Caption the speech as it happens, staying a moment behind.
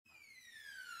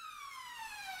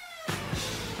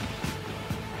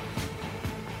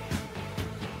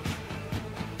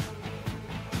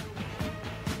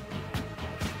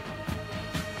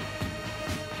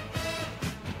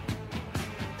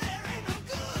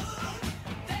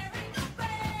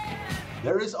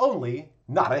there is only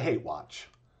not a hate watch.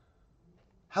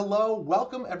 Hello,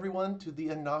 welcome everyone to the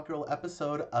inaugural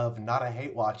episode of Not a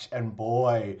Hate Watch, and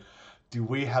boy, do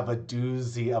we have a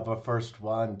doozy of a first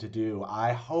one to do.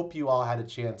 I hope you all had a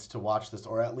chance to watch this,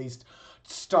 or at least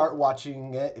start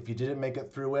watching it. If you didn't make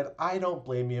it through it, I don't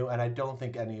blame you, and I don't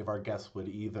think any of our guests would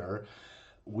either.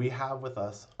 We have with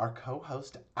us our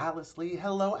co-host, Alice Lee.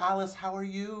 Hello, Alice, how are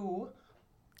you?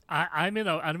 I'm in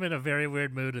a very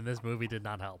weird mood, and this movie did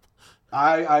not help.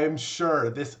 I am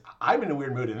sure I'm in a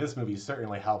weird mood, and this movie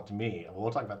certainly helped me.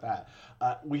 We'll talk about that.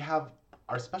 We have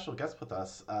our special guest with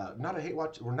us. Not a hate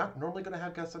watch. We're not normally going to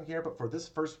have guests on here, but for this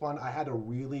first one, I had to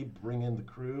really bring in the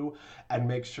crew and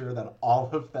make sure that all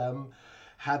of them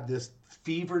had this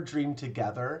fever dream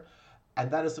together.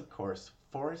 And that is, of course,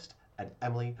 Forrest and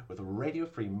Emily with Radio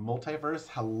Free Multiverse.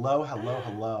 Hello, hello,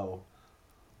 hello.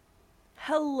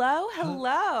 Hello,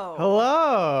 hello.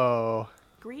 Hello.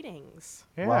 Greetings.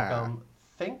 Yeah. Welcome.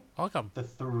 Welcome. The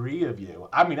three of you.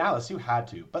 I mean, Alice, you had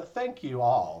to, but thank you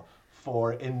all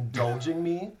for indulging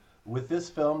me with this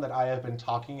film that I have been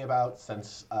talking about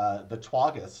since the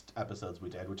Twagust episodes we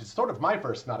did, which is sort of my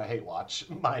first Not a Hate Watch,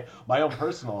 my own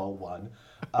personal one.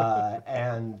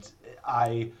 And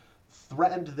I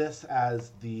threatened this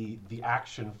as the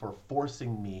action for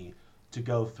forcing me to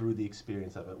go through the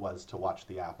experience of it was to watch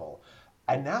The Apple.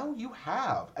 And now you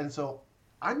have. And so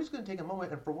I'm just going to take a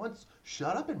moment and for once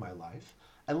shut up in my life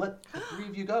and let the three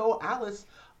of you go. Alice,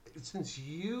 since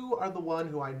you are the one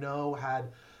who I know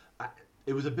had,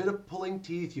 it was a bit of pulling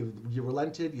teeth. You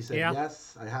relented. You said,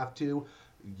 yes, I have to.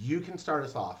 You can start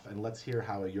us off and let's hear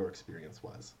how your experience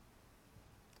was.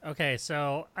 Okay,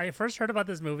 so I first heard about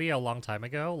this movie a long time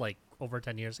ago, like over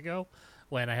 10 years ago,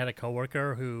 when I had a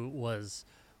coworker who was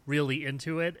really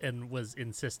into it and was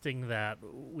insisting that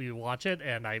we watch it,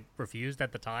 and I refused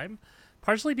at the time,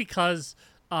 partially because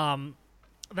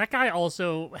that guy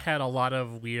also had a lot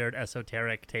of weird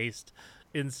esoteric taste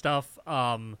in stuff.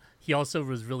 He also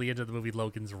was really into the movie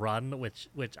Logan's Run, which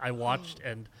I watched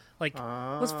and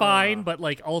was fine, but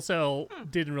also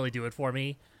didn't really do it for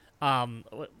me.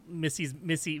 Missy,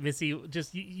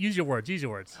 just use your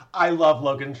words. I love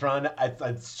Logan's Run.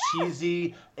 It's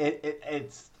cheesy.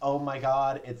 It's oh my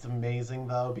god, it's amazing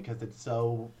though because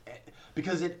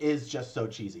it is just so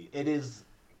cheesy. It is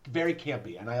very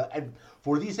campy, and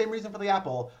for the same reason for The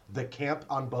Apple, the camp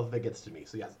on both of it gets to me.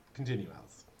 So yes, continue,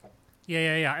 Alice.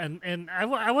 Yeah. And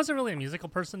I wasn't really a musical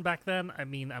person back then. I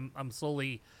mean, I'm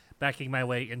slowly backing my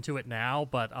way into it now,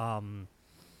 but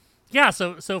yeah,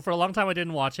 so for a long time I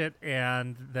didn't watch it,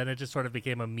 and then it just sort of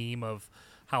became a meme of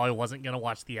how I wasn't gonna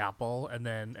watch The Apple, and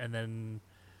then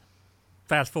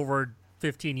fast forward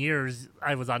 15 years,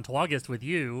 I was on Twagust with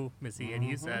you, Missy, and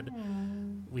you said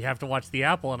we have to watch The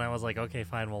Apple, and I was like, okay,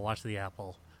 fine, we'll watch The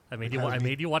Apple. I made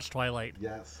you watch Twilight.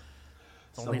 Yes,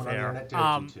 it's only fair. On the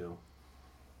internet did you too.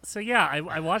 So yeah,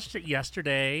 I watched it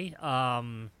yesterday.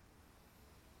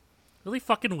 Really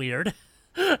fucking weird.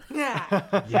 Yeah,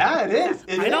 it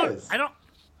is.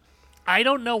 I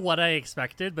don't know what I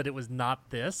expected, but it was not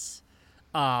this.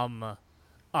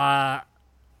 I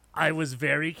was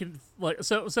very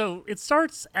so it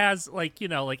starts as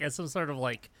as some sort of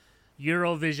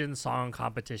Eurovision song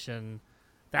competition.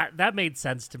 That made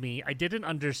sense to me. I didn't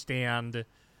understand.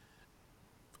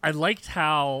 I liked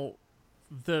how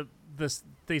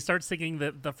they start singing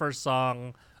the first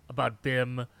song about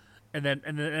BIM. And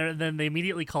then they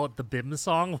immediately call it the BIM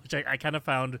song, which I kind of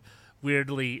found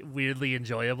weirdly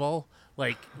enjoyable.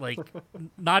 Like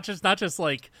not just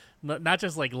like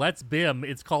let's BIM.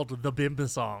 It's called the BIM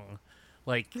song,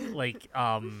 like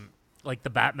the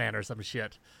Batman or some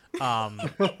shit. And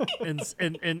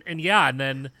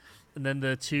then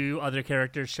the two other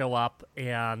characters show up,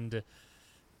 and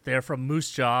they're from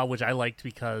Moose Jaw, which I liked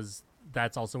because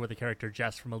that's also where the character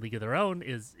Jess from A League of Their Own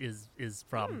is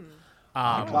from.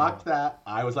 I clocked that.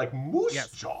 I was like,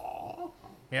 Moose Jaw.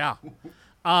 Yeah.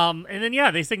 And then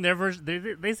they sing their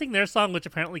version. They sing their song, which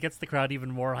apparently gets the crowd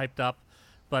even more hyped up.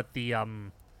 But the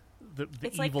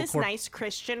it's evil like this nice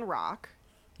Christian rock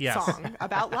song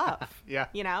about love. Yeah.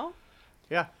 You know?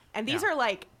 Yeah. And these are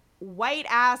white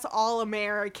ass all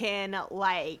American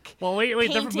Well, wait,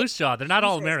 they're from Moose Jaw. They're not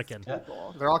all American.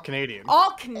 They're all Canadian. All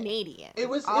Canadian. It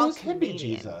was hippie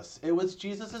Jesus. It was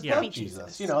Jesus is love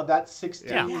Jesus. You know, that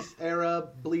 60s era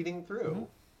bleeding through.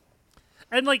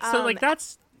 And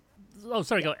that's oh,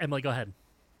 sorry, go Emily, go ahead.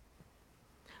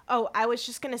 Oh, I was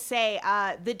just going to say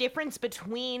the difference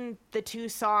between the two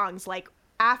songs,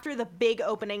 after the big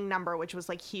opening number, which was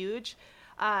huge,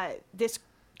 this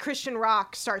Christian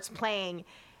rock starts playing,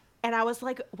 And I was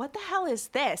like, what the hell is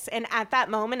this? And at that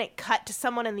moment, it cut to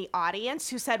someone in the audience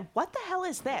who said, what the hell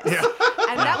is this? Yeah.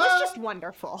 And that was just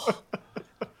wonderful.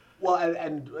 Well,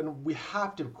 and we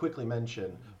have to quickly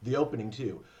mention the opening,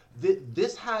 too.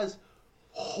 This has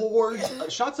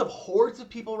shots of hordes of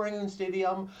people running in the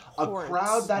stadium, a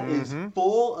crowd that is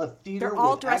full of theater. They're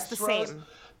all with dressed extras. the same.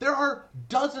 There are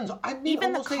dozens,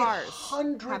 even almost the cars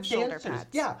 100 dancers. Pads.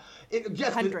 Yeah,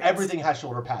 yes, Hundreds. everything has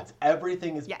shoulder pads.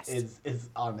 Everything is Yes. is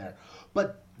on there.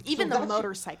 But even so the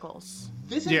motorcycles.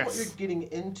 This is what you're getting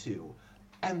into,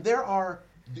 and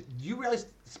you realize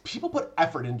people put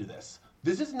effort into this.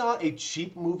 This is not a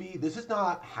cheap movie. This is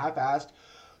not half-assed.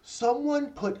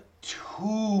 Someone put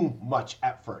too much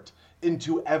effort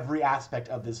into every aspect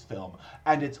of this film,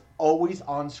 and it's always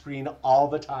on screen all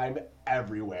the time,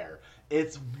 everywhere.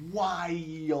 It's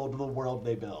wild, the world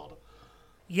they build.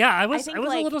 Yeah, I was a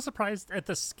little surprised at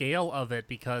the scale of it,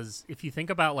 because if you think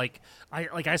about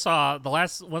I saw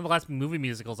one of the last movie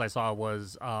musicals I saw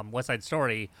was West Side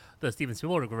Story, the Steven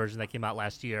Spielberg version that came out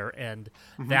last year, and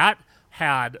that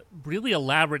had really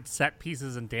elaborate set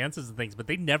pieces and dances and things, but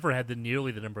they never had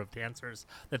nearly the number of dancers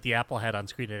that the Apple had on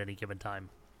screen at any given time.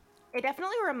 It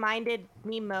definitely reminded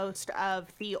me most of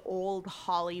the old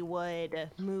Hollywood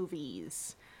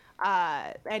movies.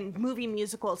 And movie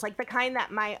musicals, like the kind that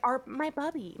my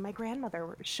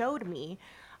grandmother showed me,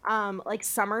 like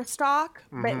Summer Stock,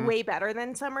 but way better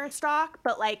than Summer Stock.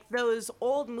 But like those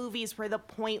old movies where the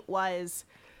point was,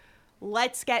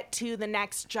 let's get to the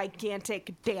next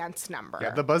gigantic dance number. Yeah,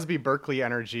 the Busby Berkeley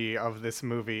energy of this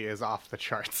movie is off the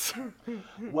charts.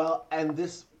 Well, and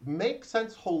this makes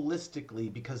sense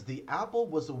holistically because the Apple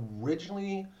was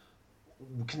originally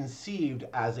conceived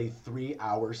as a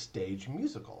 3-hour stage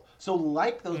musical. So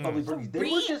like those Bubbly Birdies, they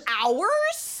were just 3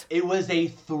 hours? It was a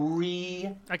 3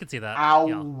 I could see that.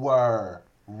 hour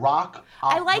rock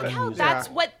opera I like how musical. that's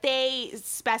what they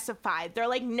specified. They're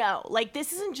like, no, like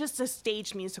this isn't just a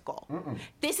stage musical.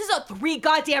 This is a 3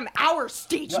 goddamn hour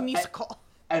stage musical.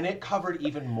 And it covered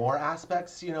even more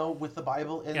aspects, with the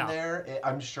Bible in there.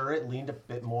 I'm sure it leaned a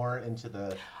bit more into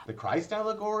the Christ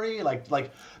allegory. Like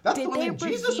that's the one thing.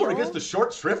 Jesus sort of gets the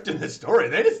short shrift in this story.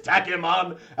 They just tack him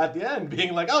on at the end,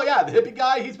 being like, oh yeah, the hippie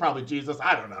guy, he's probably Jesus.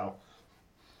 I don't know.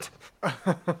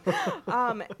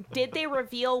 Did they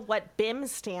reveal what BIM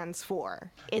stands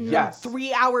for in Yes. the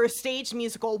 3-hour stage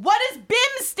musical? What does BIM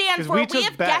stand for? We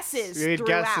have guesses We had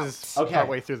throughout. guesses Okay.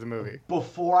 partway through the movie.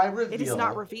 Before I reveal, It is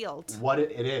not revealed. What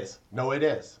it is. No, it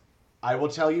is. I will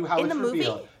tell you how In it's the movie?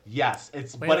 revealed. Yes,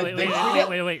 it's. Wait, but wait, they wait, treat wait, it-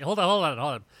 wait, wait. Hold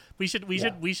on. We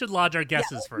should lodge our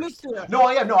guesses first. No,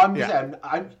 I'm just saying.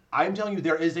 I'm telling you,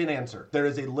 there is an answer. There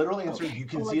is a literal answer you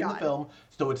can see in the film.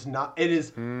 So it's not. It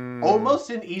is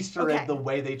almost an Easter egg the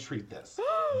way they treat this.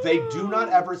 They do not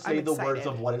ever say I'm the words excited.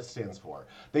 of what it stands for.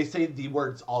 They say the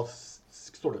words all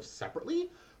sort of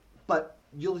separately, but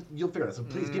you'll figure it out. So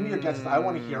please give me your guesses. I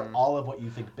want to hear all of what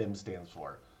you think BIM stands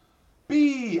for.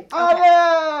 I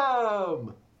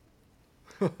am.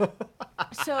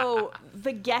 So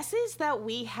the guesses that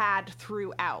we had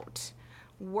throughout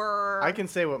were. I can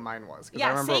say what mine was. 'Cause I Yeah,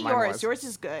 remember say what mine yours. was. Yours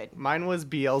is good. Mine was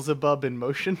Beelzebub in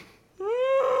motion.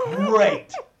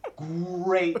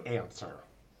 Great answer.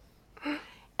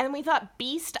 And we thought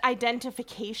beast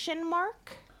identification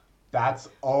mark. That's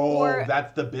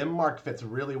the BIM mark fits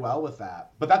really well with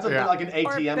that. But that's like an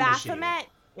ATM or machine. Baphomet.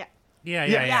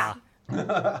 Yeah.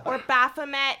 Or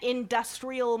Baphomet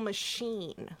industrial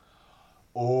machine.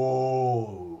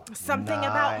 Oh. Something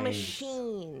about nice.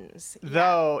 machines.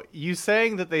 Though, you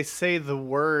saying that they say the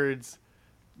words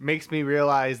makes me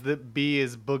realize that B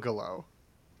is Boogaloo.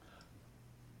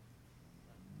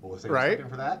 We'll save Right? a second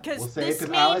for that. 'Cause We'll save this because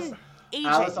main Alice,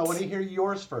 I agent- want to hear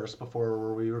yours first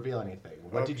before we reveal anything.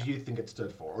 What did you think it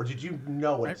stood for? Or did you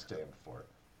know what it stood for?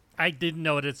 I didn't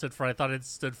know what it stood for. I thought it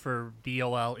stood for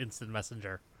BOL Instant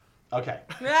Messenger. Okay.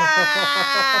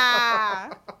 Ah!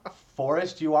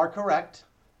 Forrest, you are correct.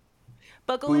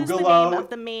 Boogaloo's the Boogaloo name of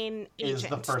the main is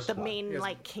agent. the first one. main, Yes.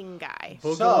 like, king guy.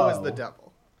 Boogaloo is the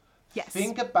devil. Yes.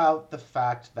 Think about the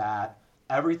fact that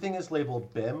everything is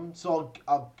labeled BIM. So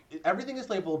everything is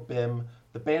labeled BIM.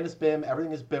 The band is BIM.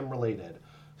 Everything is BIM related.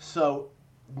 So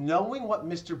knowing what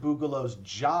Mr. Boogaloo's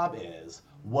job is,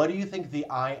 what do you think the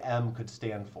IM could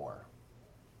stand for?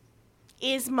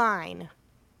 Is mine.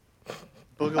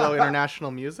 Boogaloo International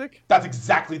Music? That's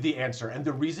exactly the answer. And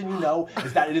the reason you know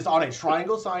is that it is on a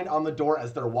triangle sign on the door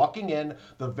as they're walking in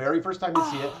the very first time you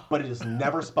see it, but it is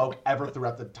never spoke ever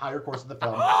throughout the entire course of the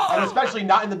film. And especially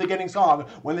not in the beginning song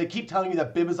when they keep telling you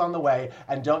that BIM is on the way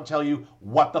and don't tell you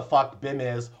what the fuck BIM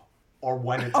is or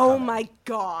when it's Oh coming. my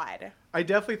god. I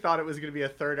definitely thought it was going to be a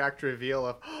third act reveal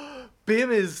of BIM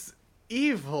is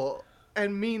evil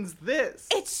and means this.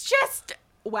 It's just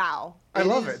wow. I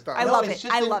love it though. I love it.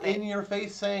 I love it. In your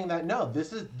face saying that no,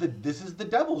 this is the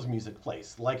devil's music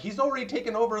place. Like he's already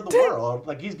taken over the world.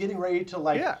 Like he's getting ready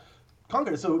to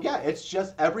conquer. So yeah, it's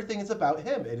just everything is about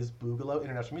him. It is Boogaloo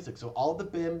International Music. So all the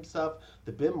BIM stuff,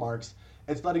 the BIM marks,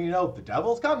 it's letting you know the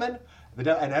devil's coming. And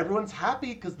everyone's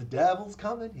happy because the devil's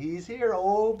coming. He's here.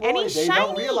 Oh boy, and he's they shiny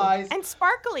don't realize and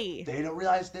sparkly. They don't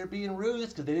realize they're being rude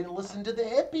because they didn't listen to the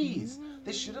hippies.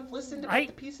 They should have listened to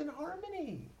the peace and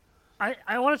harmony.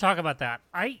 I want to talk about that.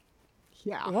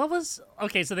 Yeah. What was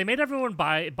okay? So they made everyone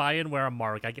buy and wear a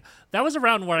mark. That was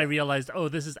around where I realized, oh,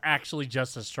 this is actually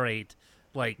just a straight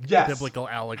biblical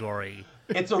allegory.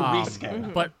 It's a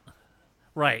reskin. But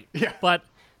right, yeah, but.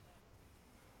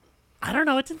 I don't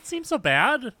know. It didn't seem so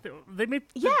bad. They made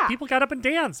people got up and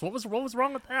danced. What was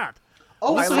wrong with that?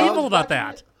 Oh, what's so evil about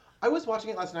that? I was watching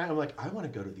it last night. I'm like, I want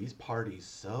to go to these parties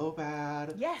so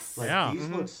bad. Yes. Like these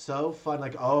look so fun.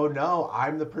 Like, oh no,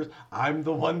 I'm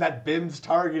the one that BIM's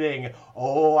targeting.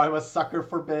 Oh, I'm a sucker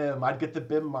for BIM. I'd get the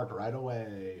BIM mark right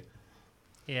away.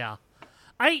 Yeah,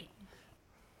 I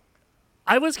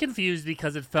was confused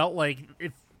because it felt like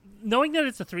knowing that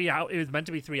it was meant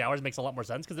to be 3 hours makes a lot more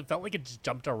sense because it felt like it just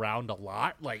jumped around a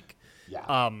lot. Like,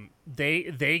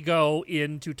 they go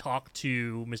in to talk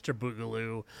to Mr.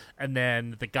 Boogaloo, and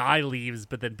then the guy leaves,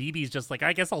 but then BB's just like,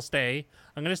 I guess I'll stay.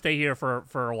 I'm gonna stay here for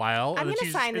a while. I'm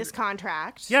gonna sign this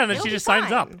contract. Yeah, and then she just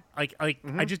signs up. Like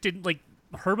I just didn't like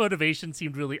her motivation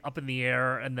seemed really up in the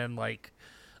air, and then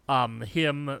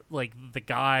him the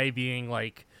guy being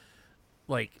I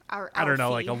don't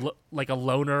know, like a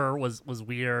loner was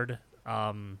weird.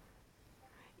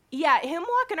 Yeah, him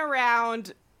walking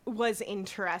around was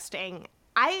interesting.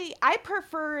 I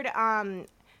preferred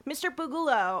Mr.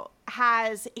 Boogaloo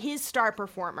has his star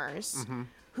performers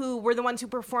who were the ones who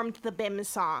performed the BIM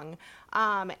song.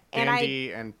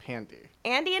 Dandy and Pandy.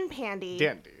 Andy and Pandy.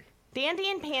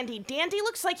 Dandy and Pandy. Dandy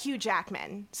looks like Hugh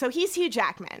Jackman. So he's Hugh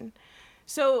Jackman.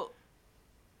 So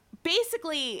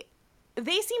basically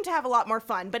they seem to have a lot more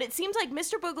fun, but it seems like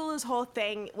Mr. Boogaloo's whole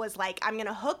thing was like, I'm going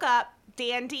to hook up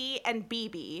Dandy and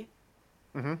BB.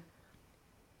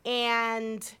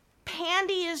 And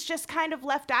Pandy is just kind of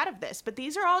left out of this. But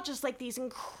these are all just like these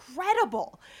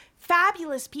incredible,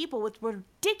 fabulous people with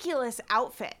ridiculous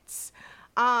outfits.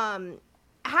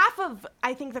 Half of,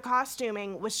 I think, the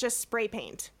costuming was just spray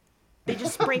paint. They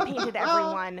just spray painted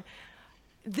everyone.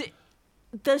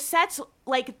 The sets,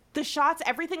 like the shots,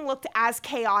 everything looked as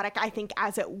chaotic, I think,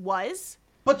 as it was.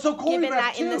 But so choreographed given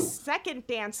that too. In the second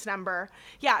dance number,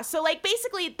 yeah. So like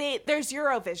basically, there's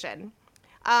Eurovision.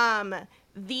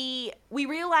 We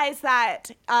realize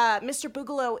that Mr.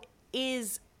 Boogaloo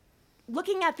is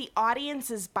looking at the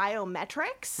audience's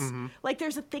biometrics. Like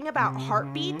there's a thing about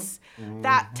heartbeats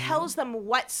that tells them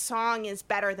what song is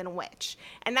better than which,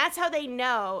 and that's how they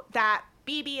know that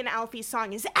BB and Alfie's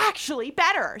song is actually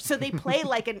better. So they play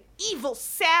like an evil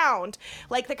sound,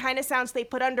 like the kind of sounds they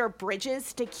put under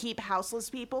bridges to keep houseless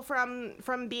people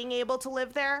from being able to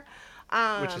live there.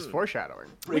 Which is foreshadowing.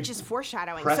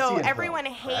 So everyone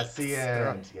hates.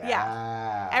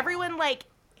 Yeah. Everyone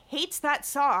hates that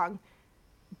song,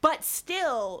 but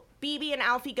still BB and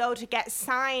Alfie go to get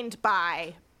signed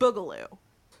by Boogaloo.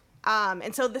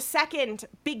 And so the second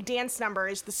big dance number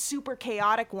is the super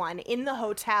chaotic one in the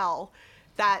hotel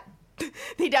that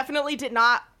they definitely did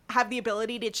not have the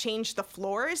ability to change the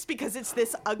floors because it's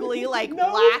this ugly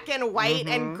black and white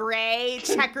and gray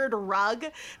checkered rug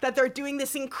that they're doing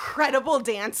this incredible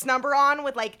dance number on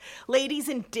with ladies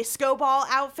in disco ball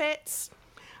outfits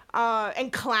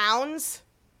and clowns,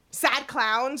 sad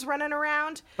clowns running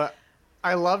around. But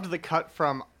I loved the cut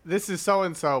from this is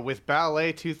so-and-so with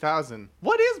Ballet 2000.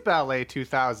 What is Ballet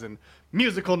 2000?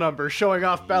 Musical number showing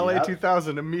off Ballet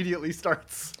 2000 immediately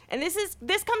starts. And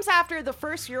this comes after the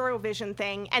first Eurovision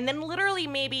thing, and then literally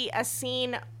maybe a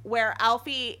scene where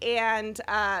Alfie and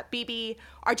BB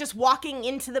are just walking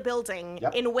into the building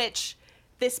in which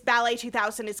this Ballet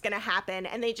 2000 is going to happen,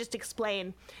 and they just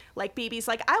explain, BB's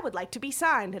like, I would like to be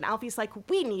signed, and Alfie's like,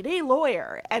 we need a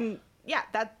lawyer, and yeah,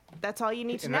 that's all you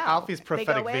need to know. Alfie's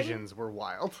prophetic visions were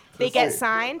wild. They get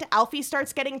signed. Alfie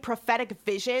starts getting prophetic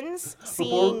visions,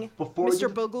 seeing Mr.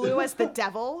 Boogaloo as the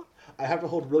devil. I have to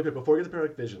hold really quick. Before we get to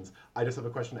prophetic visions, I just have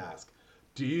a question to ask.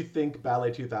 Do you think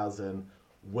Ballet 2000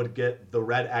 would get the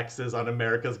red X's on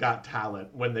America's Got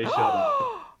Talent when they showed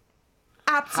up?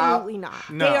 Absolutely not.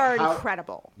 No. They are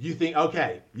incredible. You think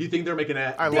they're making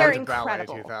it? I loved Ballet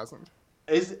 2000.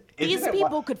 These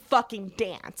people could fucking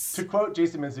dance. To quote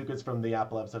Jason Mantzoukas from the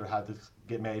Apple episode of How This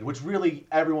Get Made, which really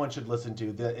everyone should listen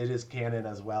to, that it is canon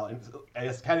as well, and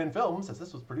it's canon films, as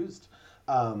this was produced,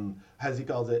 as he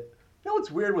calls it, You know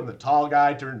what's weird when the tall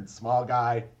guy turned small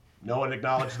guy? No one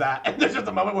acknowledged that. And there's just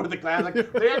a moment where the guy's like,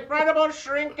 the incredible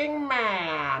shrinking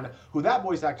man. Who that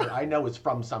voice actor I know is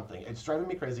from something. It's driving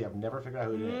me crazy. I've never figured out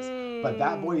who it is. But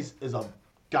that voice is a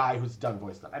guy who's done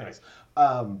voice stuff. Anyways.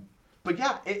 But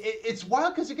yeah, it's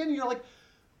wild because, again, you're like,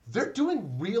 they're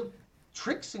doing real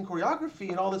tricks and choreography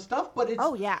and all this stuff, but it's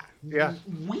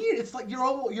weird. It's like you're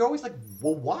always like,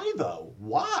 well, why though?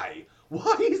 Why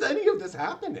is any of this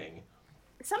happening?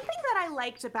 Something that I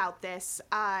liked about this,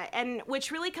 and which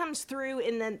really comes through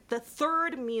in the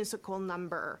third musical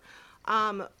number,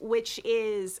 which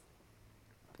is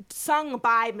sung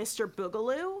by Mr.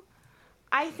 Boogaloo,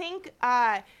 I think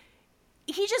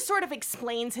he just sort of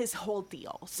explains his whole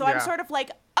deal. So I'm sort of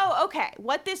like, oh, okay,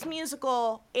 what this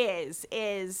musical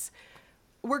is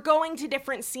we're going to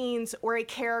different scenes where a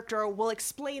character will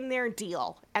explain their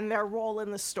deal and their role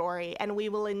in the story, and we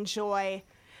will enjoy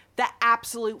the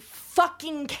absolute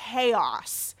fucking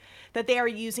chaos that they are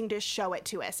using to show it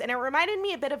to us. And it reminded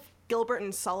me a bit of Gilbert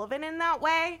and Sullivan in that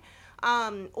way.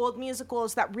 Old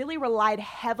musicals that really relied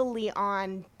heavily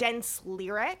on dense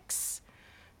lyrics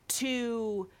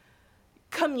to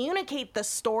communicate the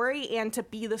story and to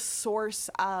be the source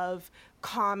of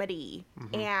comedy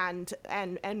and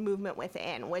movement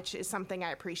within, which is something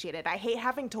I appreciated. I hate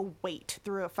having to wait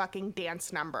through a fucking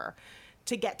dance number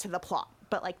to get to the plot,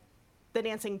 but like the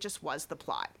dancing just was the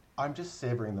plot. I'm just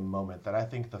savoring the moment that I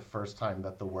think the first time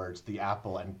that the words "the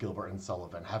apple" and Gilbert and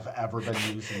Sullivan have ever been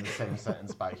used in the same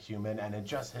sentence by a human, and it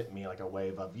just hit me like a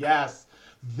wave of, yes,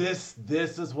 this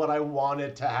is what I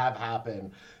wanted to have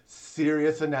happen.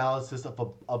 Serious analysis of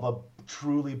a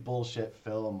truly bullshit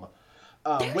film.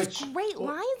 There's great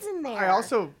lines in there. I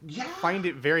also find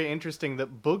it very interesting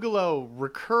that Boogaloo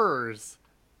recurs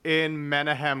in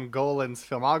Menahem Golan's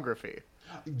filmography.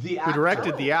 Who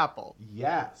directed The Apple.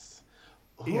 Yes.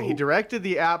 Who? Yeah, he directed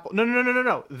The Apple.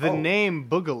 No. The name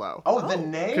Boogaloo. Oh, the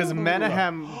name Because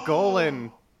Menahem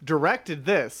Golan directed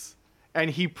this, and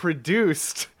he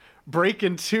produced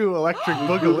Breakin' 2 Electric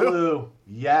Boogaloo.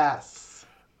 Yes.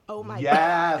 Oh my god.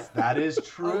 Yes, that is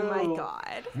true. Oh my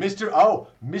god. Mr.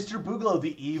 Boogaloo,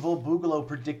 the evil Boogaloo,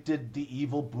 predicted the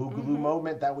evil Boogaloo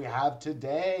moment that we have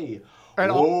today. And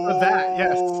all of that,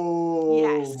 yes.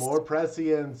 Yes. More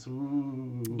prescience.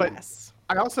 Ooh. But Yes.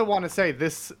 I also want to say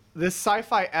this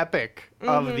sci-fi epic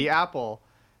of The Apple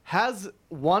has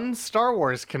one Star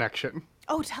Wars connection.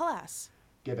 Oh, tell us.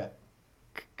 Give it.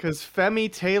 Because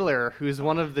Femi Taylor, who's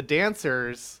one of the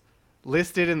dancers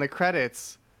listed in the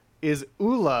credits, is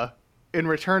Ula in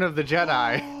Return of the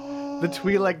Jedi, the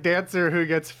Twi'lek dancer who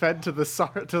gets fed to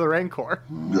the Rancor.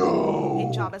 No.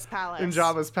 In Jabba's palace. In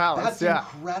Jabba's palace. That's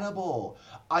incredible.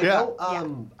 I know. I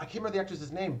can't remember the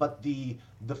actress's name, but the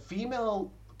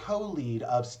female co-lead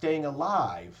of Staying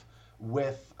Alive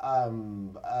with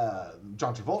John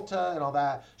Travolta and all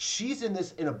that. She's in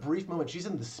this in a brief moment. She's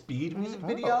in the Speed music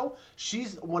video.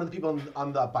 She's one of the people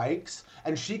on the bikes,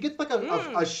 and she gets like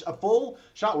a full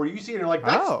shot where you see her and you're like,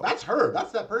 that's her,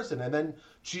 that's that person, and then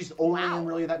she's only in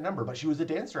really that number. But she was a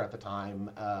dancer at the time,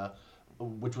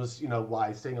 which was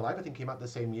why Staying Alive I think came out the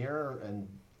same year, and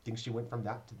I think she went from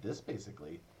that to this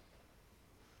basically.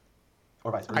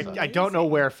 Or vice versa. I don't know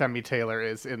where Femi Taylor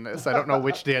is in this. I don't know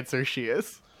which dancer she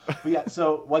is. But yeah,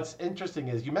 so what's interesting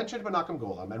is you mentioned Menachem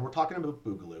Golan, and we're talking about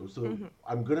Boogaloo. So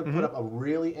I'm going to put up a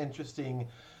really interesting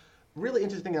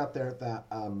out there that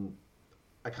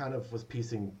I kind of was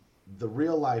piecing the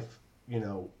real life,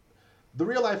 the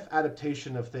real life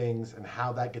adaptation of things and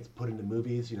how that gets put into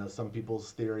movies. Some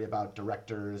people's theory about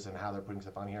directors and how they're putting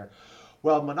stuff on here.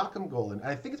 Well, Menachem Golan, and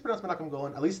I think it's pronounced Menachem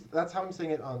Golan, at least that's how I'm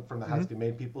saying it from the Has Been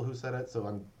Made people who said it, so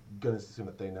I'm going to assume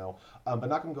that they know.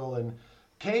 Menachem Golan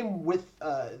came with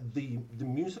the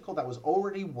musical that was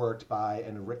already worked by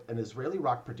an Israeli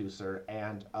rock producer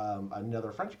and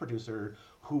another French producer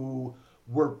who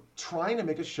were trying to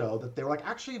make a show that they were like,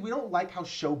 actually, we don't like how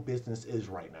show business is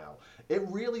right now. It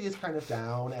really is kind of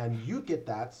down, and you get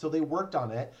that, so they worked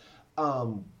on it.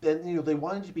 And they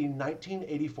wanted to be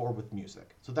 1984 with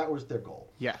music, so that was their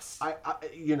goal. Yes. Sorry,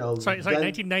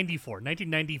 1994.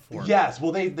 1994. Yes.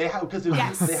 Well, they had because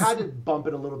they had to bump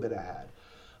it a little bit ahead.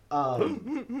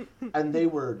 And they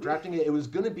were drafting it. It was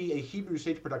going to be a Hebrew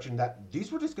stage production. That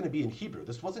these were just going to be in Hebrew.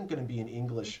 This wasn't going to be an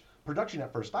English production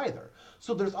at first either.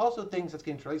 So there's also things that's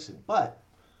getting translated. But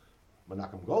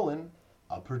Menachem Golan,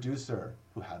 a producer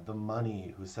who had the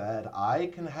money, who said, I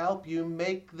can help you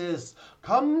make this.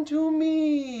 Come to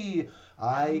me.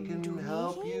 I can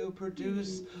help you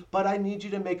produce, but I need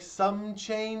you to make some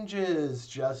changes,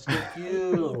 just a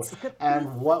few.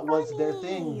 And what was their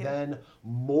thing then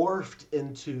morphed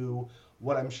into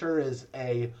what I'm sure is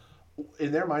a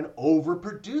in their mind,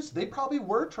 overproduced. They probably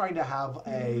were trying to have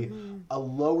a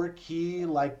lower key,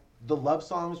 like the love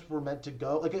songs were meant to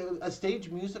go, like a stage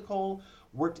musical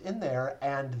worked in there,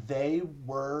 and they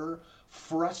were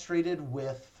frustrated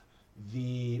with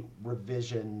the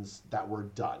revisions that were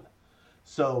done.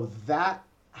 So that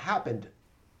happened.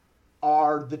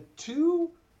 Are the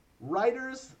two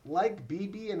writers like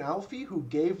BB and Alfie who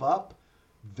gave up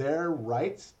their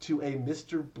rights to a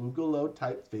Mr. Boogaloo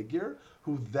type figure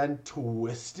who then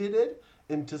twisted it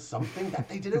into something that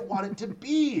they didn't want it to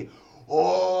be?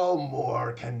 Oh,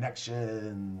 more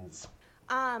connections.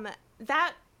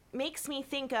 That makes me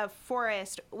think of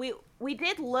Forrest. We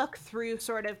did look through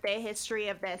sort of the history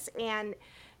of this, and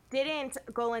didn't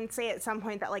Golan say at some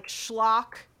point that like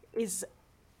schlock is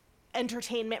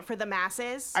entertainment for the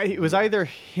masses? It was either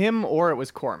him or it was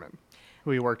Corman,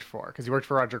 who he worked for, because he worked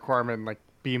for Roger Corman, like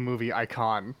B-movie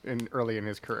icon early in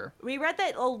his career. We read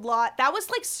that a lot. That was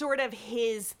like sort of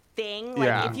his thing.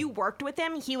 Like if you worked with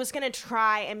him, he was gonna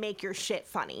try and make your shit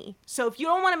funny. So if you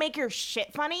don't want to make your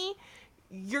shit funny,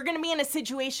 you're gonna be in a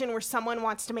situation where someone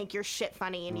wants to make your shit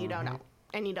funny and you don't know,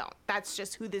 and you don't. That's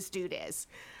just who this dude is.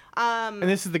 And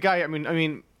this is the guy. I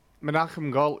mean,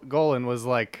 Menachem Golan was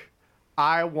like,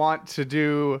 I want to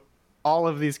do all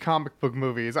of these comic book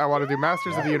movies. I want to do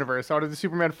Masters of the Universe. I want to do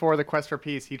Superman 4, The Quest for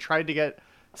Peace. He tried to get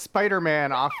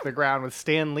Spider-Man off the ground with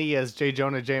Stan Lee as J.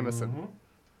 Jonah Jameson.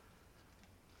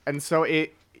 And so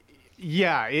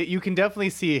you can definitely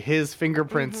see his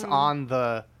fingerprints on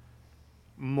the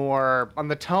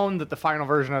tone that the final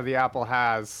version of the Apple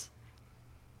has.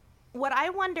 What I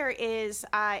wonder is,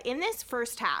 in this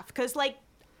first half, because like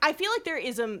I feel like there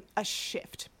is a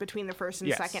shift between the first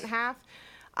and second half.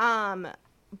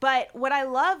 But what I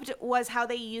loved was how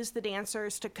they used the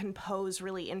dancers to compose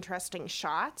really interesting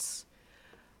shots.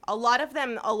 A lot of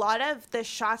the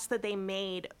shots that they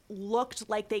made looked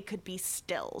like they could be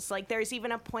stills. Like there's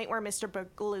even a point where Mr.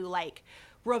 Boogaloo like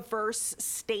reverse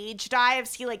stage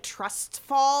dives. He like trust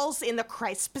falls in the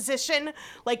Christ position,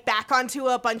 like back onto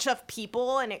a bunch of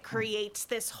people, and it creates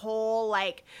this whole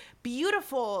like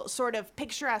beautiful sort of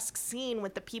picturesque scene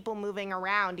with the people moving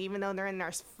around, even though they're in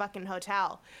their fucking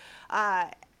hotel.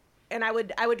 And I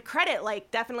would credit like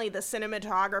definitely the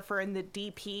cinematographer and the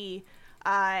DP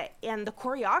and the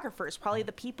choreographers, probably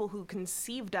the people who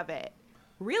conceived of it,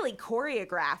 really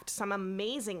choreographed some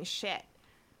amazing shit.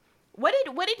 What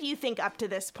did you think up to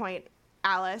this point,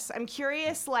 Alice? I'm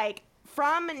curious, like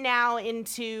from now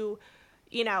into,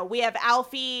 you know, we have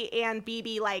Alfie and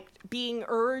BB like being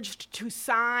urged to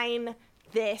sign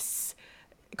this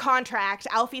contract.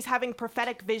 Alfie's having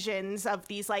prophetic visions of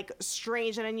these like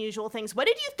strange and unusual things. What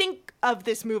did you think of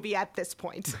this movie at this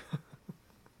point?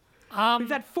 We've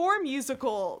had 4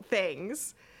 musical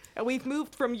things, and we've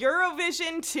moved from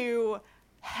Eurovision to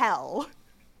hell.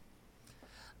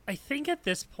 I think at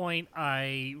this point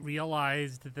I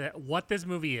realized that what this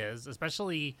movie is,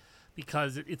 especially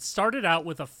because it started out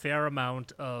with a fair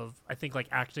amount of, I think, like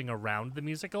acting around the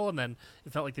musical, and then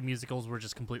it felt like the musicals were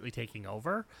just completely taking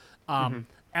over.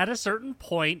 At a certain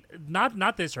point,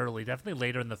 not this early, definitely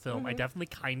later in the film, I definitely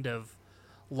kind of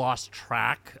lost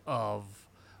track of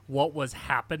what was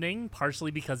happening,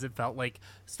 partially because it felt like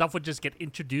stuff would just get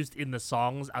introduced in the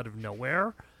songs out of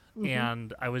nowhere,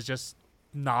 and I was just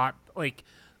not, like,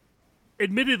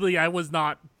 admittedly, I was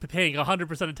not paying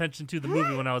 100% attention to the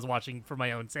movie when I was watching for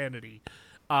my own sanity.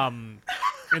 And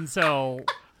so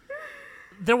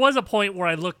there was a point where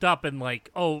I looked up and like,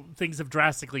 oh, things have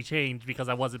drastically changed because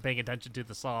I wasn't paying attention to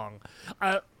the song.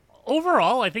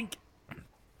 Overall, I think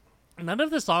none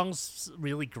of the songs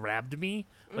really grabbed me.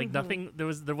 Like nothing, there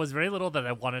was very little that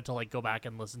I wanted to like go back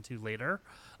and listen to later.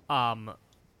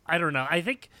 I don't know. I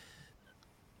think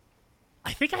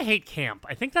I hate camp.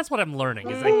 I think that's what I'm learning.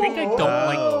 Is I think I don't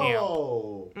like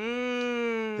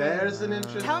camp. There's an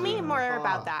interesting. Tell me more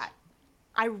about that.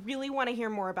 I really want to hear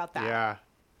more about that. Yeah.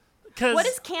 What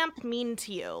does camp mean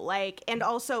to you? Like, and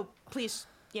also, please,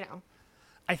 you know.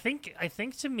 I think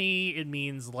to me it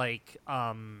means like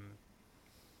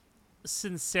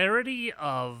sincerity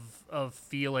of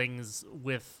feelings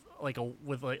with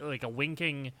a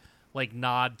winking like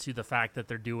nod to the fact that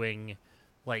they're doing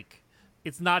like.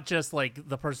 It's not just like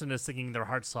the person is singing their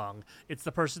heart song. It's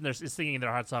the person is singing their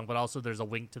heart song, but also there's a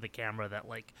wink to the camera that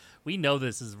like we know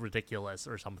this is ridiculous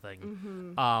or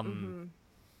something.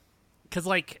 Because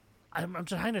like I'm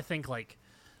trying to think like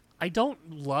I don't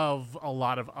love a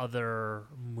lot of other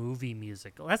movie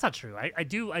musicals. That's not true. I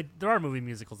do. There are movie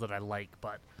musicals that I like,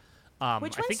 but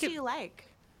which ones do you like?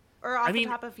 Or off the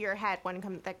top of your head,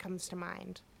 one that comes to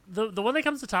mind. The one that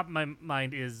comes to the top of my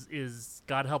mind is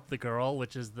God Help the Girl,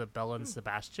 which is the Belle and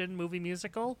Sebastian movie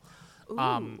musical.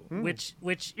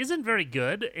 which isn't very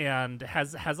good and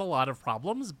has a lot of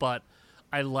problems, but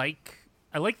I like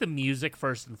the music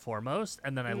first and foremost,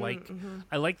 and then I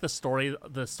like the story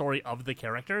of the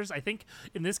characters. I think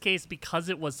in this case, because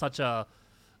it was such a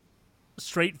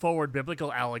straightforward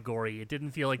biblical allegory, it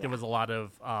didn't feel like there was a lot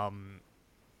of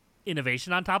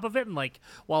innovation on top of it. And like,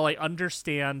 while I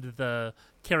understand the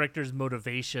characters'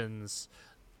 motivations,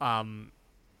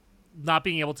 not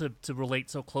being able to relate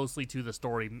so closely to the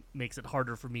story makes it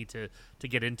harder for me to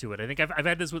get into it. I think I've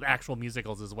had this with actual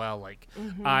musicals as well. Like,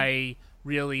 I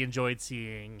really enjoyed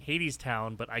seeing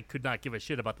Hadestown, but I could not give a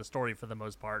shit about the story for the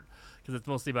most part because it's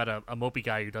mostly about a mopey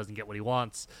guy who doesn't get what he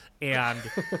wants. And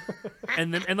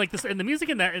and the music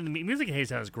in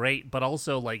Hadestown is great, but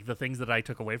also like the things that I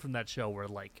took away from that show were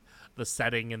like the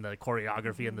setting and the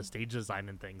choreography and the stage design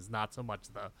and things, not so much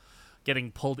the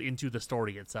getting pulled into the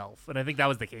story itself. And I think that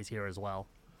was the case here as well.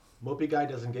 Mopey guy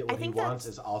doesn't get what he wants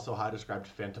is also how I described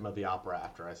Phantom of the Opera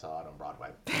after I saw it on Broadway.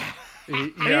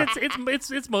 Yeah.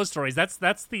 It's most stories. That's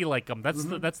the like that's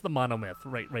the monomyth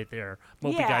right there.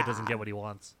 Mopey guy doesn't get what he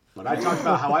wants. When I talked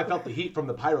about how I felt the heat from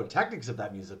the pyrotechnics of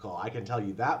that musical, I can tell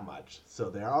you that much. So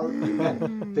there are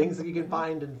things that you can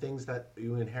find and things that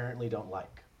you inherently don't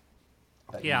like.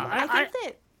 I think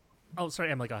that. Oh,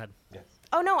 sorry, Emily, go ahead. Yes.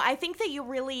 Oh no, I think that you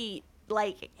really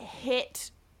like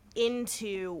hit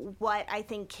into what I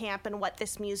think camp and what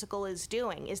this musical is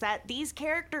doing is that these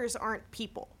characters aren't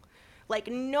people. Like,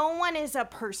 no one is a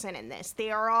person in this.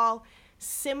 They are all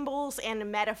symbols and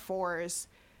metaphors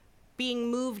being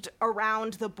moved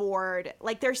around the board.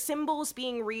 Like, they're symbols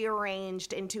being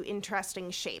rearranged into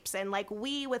interesting shapes. And like,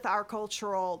 we with our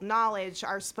cultural knowledge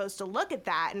are supposed to look at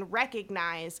that and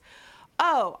recognize,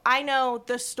 oh, I know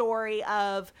the story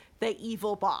of the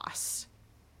evil boss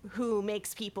who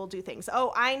makes people do things.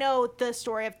 Oh, I know the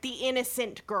story of the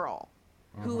innocent girl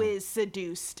who is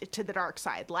seduced to the dark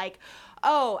side. Like,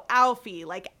 oh, Alfie,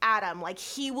 like Adam, like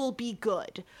he will be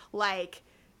good. Like,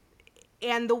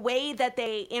 and the way that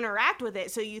they interact with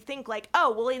it. So you think like,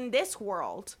 oh, well, in this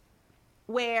world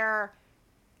where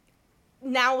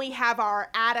now we have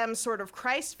our Adam sort of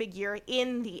Christ figure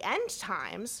in the end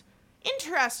times,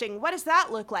 interesting. What does that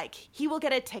look like? He will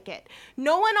get a ticket.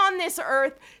 No one on this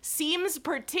earth seems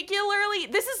particularly...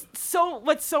 This is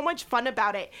what's so much fun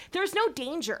about it. There's no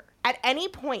danger at any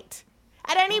point.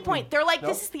 At any point. They're like,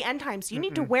 this is the end times. You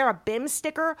need to wear a BIM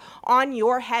sticker on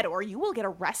your head or you will get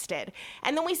arrested.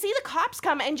 And then we see the cops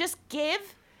come and just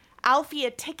give Alfie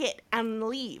a ticket and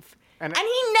leave. And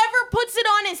he never puts it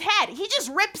on his head. He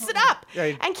just rips it up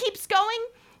and keeps going.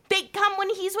 They come when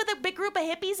he's with a big group of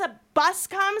hippies, a bus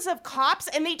comes of cops,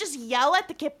 and they just yell at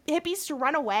the hippies to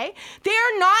run away. They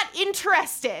are not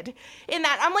interested in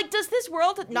that. I'm like, does this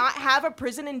world not have a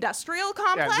prison industrial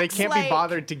complex? Yeah, they can't be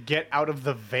bothered to get out of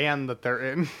the van that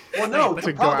they're in. Well, no,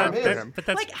 the problem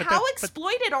is... How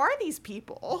exploited are these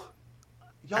people?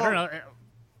 I don't know.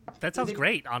 That sounds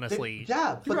great, honestly.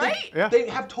 They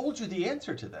have told you the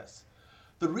answer to this.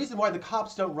 The reason why the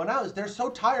cops don't run out is they're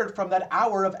so tired from that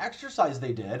hour of exercise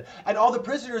they did, and all the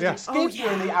prisoners escape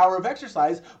during the hour of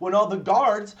exercise when all the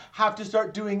guards have to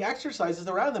start doing exercises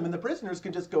around them, and the prisoners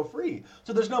can just go free.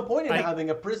 So there's no point in having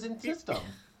a prison system.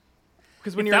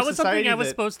 Because when if that was something I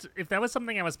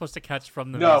was supposed to catch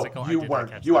from the musical, you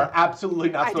weren't. You are absolutely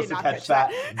not supposed to catch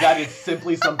that. That is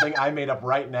simply something I made up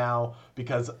right now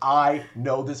because I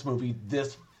know this movie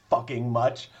this fucking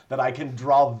much that I can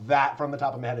draw that from the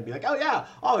top of my head and be like, oh yeah,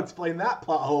 I'll explain that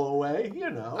plot hole away, you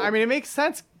know. I mean, it makes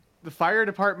sense. The fire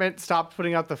department stopped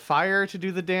putting out the fire to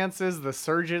do the dances. The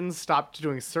surgeons stopped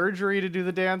doing surgery to do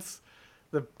the dance.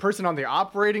 The person on the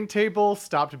operating table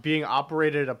stopped being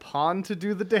operated upon to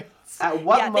do the dance. At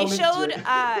what moment they showed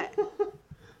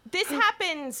this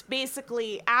happens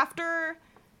basically after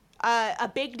a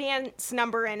big dance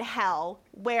number in hell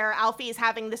where Alfie is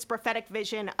having this prophetic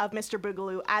vision of Mr.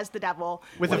 Boogaloo as the devil.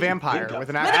 With a vampire. With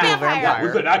an actual vampire.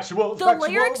 With an actual The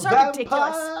lyrics are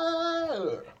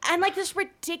ridiculous. And like this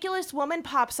ridiculous woman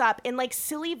pops up in like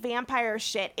silly vampire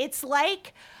shit. It's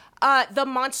like the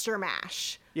Monster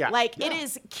Mash. Yeah. It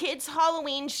is kids'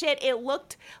 Halloween shit. It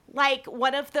looked like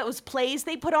one of those plays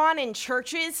they put on in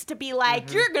churches to be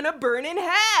like, you're gonna burn in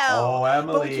hell. Oh,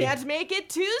 Emily. But we can't make it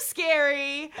too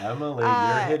scary. Emily,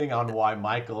 you're hitting on why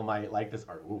Michael might like this,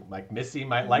 or like Missy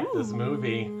might like this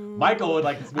movie. Michael would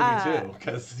like this movie too,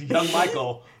 because young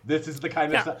Michael, this is the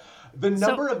kind of stuff. The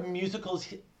number of musicals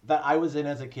that I was in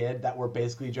as a kid that were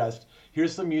basically just,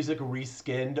 here's some music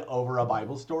reskinned over a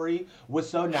Bible story was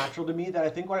so natural to me that I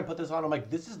think when I put this on, I'm like,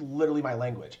 this is literally my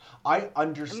language. I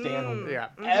understand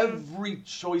every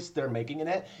choice they're making in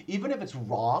it. Even if it's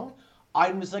wrong,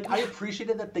 I'm just like, I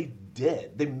appreciated that they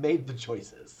did. They made the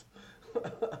choices.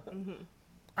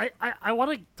 I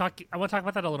want to talk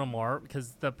about that a little more,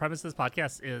 because the premise of this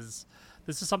podcast is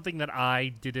this is something that I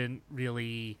didn't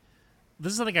really.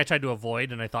 This is something I tried to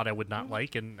avoid, and I thought I would not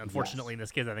like, and unfortunately, in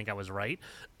this case, I think I was right.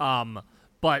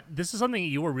 But this is something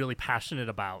you were really passionate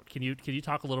about. Can you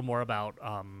talk a little more about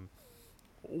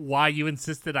why you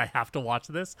insisted I have to watch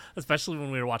this, especially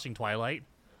when we were watching Twilight?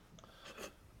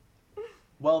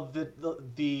 Well,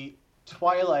 the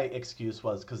Twilight excuse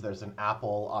was because there's an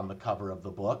apple on the cover of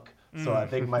the book. So I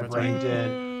think my brain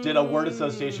did a word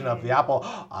association of the apple.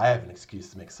 I have an excuse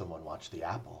to make someone watch the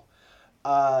apple.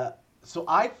 So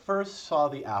I first saw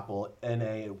the apple in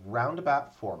a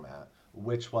roundabout format,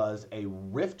 which was a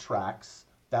Riff Tracks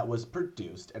that was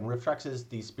produced. And Riff Tracks is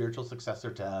the spiritual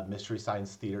successor to Mystery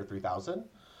Science Theater 3000.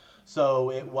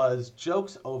 So it was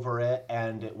jokes over it,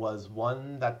 and it was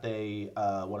one that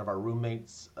one of our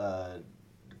roommates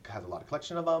has a lot of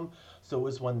collection of them. So it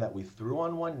was one that we threw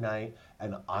on one night,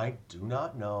 and I do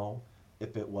not know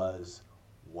if it was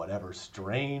whatever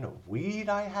strain of weed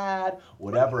I had,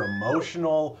 whatever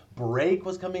emotional break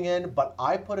was coming in, but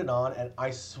I put it on, and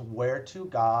I swear to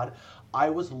God, I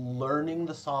was learning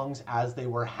the songs as they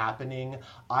were happening.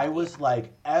 I was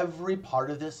like, every part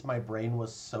of this, my brain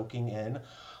was soaking in,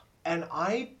 and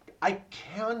I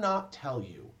cannot tell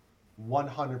you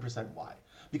 100% why.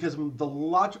 Because the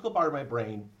logical part of my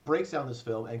brain breaks down this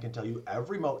film and can tell you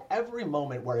every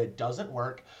moment where it doesn't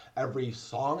work, every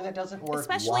song that doesn't work,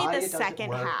 especially why the it doesn't second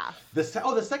work. half. The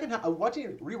second half.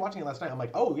 Rewatching it last night, I'm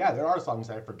like, oh yeah, there are songs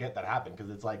that I forget that happened because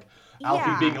it's like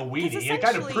Alfie being a weenie and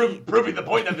kind of proving the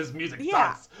point that this music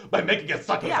sucks by making a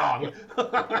sucky song.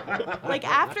 Like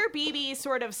after BB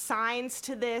sort of signs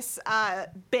to this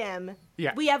BIM,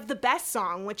 we have the best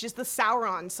song, which is the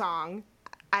Sauron song.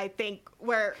 I think,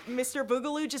 where Mr.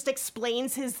 Boogaloo just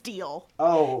explains his deal.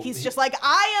 He's just like,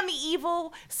 I am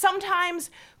evil.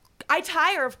 Sometimes I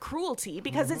tire of cruelty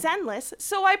because it's endless,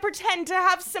 so I pretend to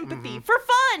have sympathy for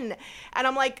fun. And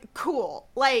I'm like, cool.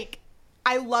 Like,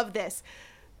 I love this.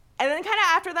 And then kind of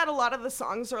after that, a lot of the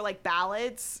songs are like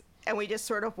ballads, and we just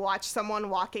sort of watch someone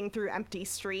walking through empty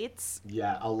streets.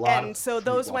 Yeah, a lot. And so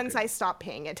those ones I stopped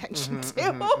paying attention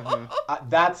to.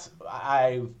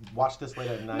 I watched this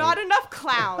late at night. Not enough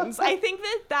clowns. I think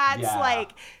that's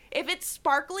like, if it's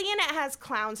sparkly and it has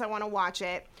clowns, I want to watch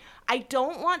it. I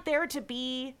don't want there to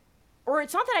be, or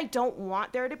it's not that I don't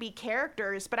want there to be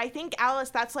characters, but I think,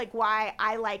 Alice, that's like why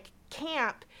I like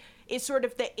camp, is sort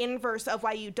of the inverse of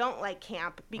why you don't like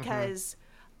camp, because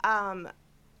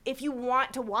if you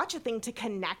want to watch a thing to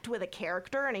connect with a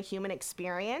character and a human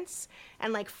experience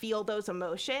and like feel those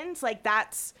emotions, like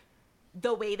that's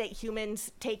the way that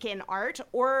humans take in art.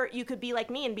 Or you could be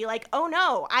like me and be like, oh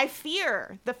no, I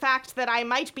fear the fact that I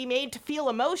might be made to feel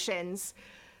emotions.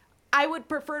 I would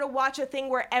prefer to watch a thing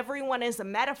where everyone is a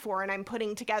metaphor and I'm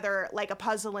putting together like a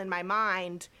puzzle in my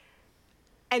mind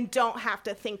and don't have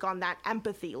to think on that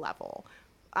empathy level.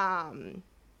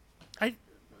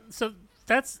 So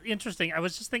that's interesting. I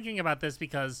was just thinking about this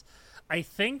because I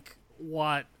think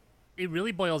what it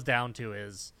really boils down to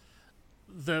is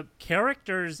the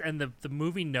characters and the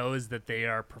movie knows that they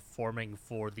are performing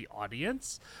for the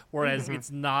audience, whereas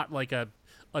it's not like a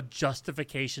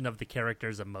justification of the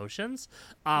character's emotions.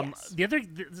 The other,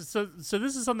 so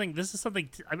this is something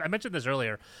I mentioned this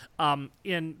earlier.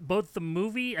 In both the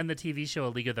movie and the TV show A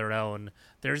League of Their Own,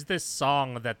 there's this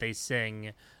song that they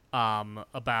sing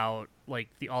about like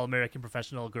the All-American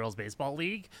Professional Girls Baseball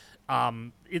League.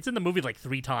 It's in the movie like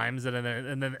 3 times, and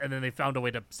then they found a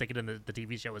way to stick it in the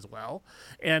TV show as well.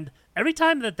 And every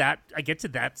time that I get to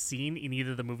that scene in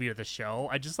either the movie or the show,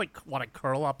 I just like want to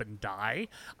curl up and die.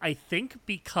 I think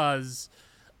because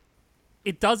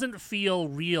it doesn't feel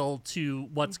real to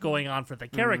what's going on for the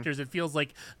characters. It feels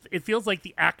like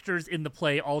the actors in the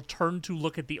play all turn to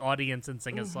look at the audience and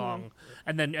sing a song,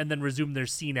 and then resume their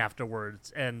scene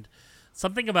afterwards. And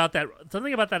something about that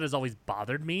has always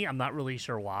bothered me. I'm not really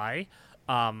sure why.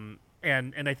 And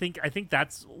I think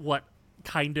that's what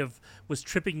kind of was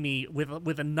tripping me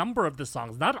with a number of the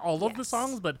songs. Not all of the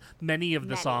songs, but many of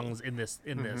the songs in this.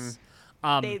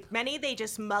 They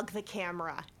just mug the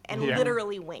camera and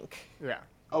literally wink. Yeah.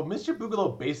 Oh, Mr.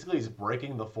 Boogaloo basically is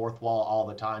breaking the fourth wall all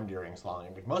the time during song.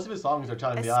 Like, most of his songs are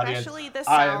telling the audience, especially the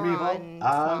I am Sauron evil,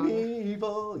 I'm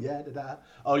evil, yeah, da, da.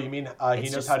 Oh, you mean he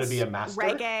knows how to be a master?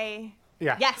 Reggae.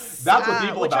 Yeah. Yes. That's what's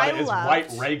evil about it, is white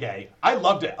reggae. I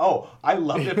loved it.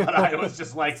 But I was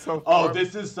just like,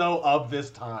 this is so of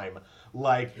this time.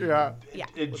 Like,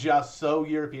 it's just so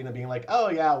European of being like, oh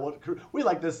yeah, we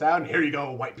like this sound. Here you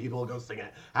go, white people, go sing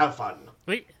it. Have fun.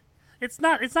 Wait, it's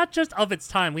not just of its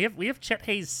time. We have Chet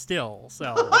Hayes still.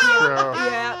 So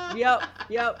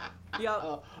Yep.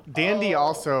 Dandy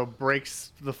also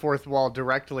breaks the fourth wall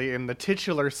directly in the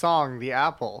titular song, The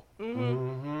Apple,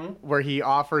 where he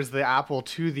offers the apple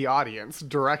to the audience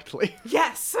directly.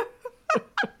 Yes.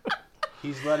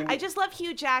 He's letting. I just love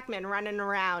Hugh Jackman running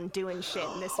around doing shit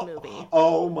in this movie.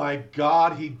 Oh my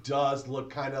God, he does look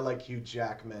kind of like Hugh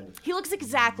Jackman. He looks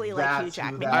exactly like Hugh That's who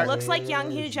Jackman. that He looks like young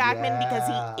Hugh is, Jackman because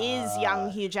he yeah. is young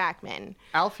Hugh Jackman.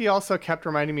 Alfie also kept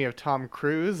reminding me of Tom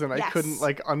Cruise, and I Yes. couldn't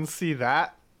unsee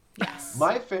that. Yes.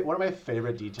 One of my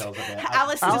favorite details of it.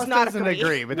 Alice does Alice not doesn't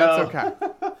agree. but No.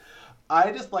 that's okay.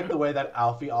 I just like the way that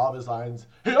Alfie, all of his lines,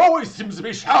 he always seems to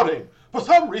be shouting. For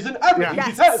some reason, everything Yeah. he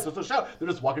Yes. says is a shout. They're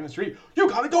just walking the street. You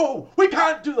gotta go. We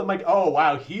can't do them. Like, oh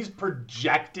wow, he's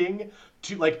projecting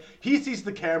to he sees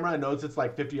the camera and knows it's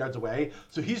 50 yards away,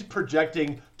 so he's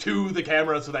projecting to the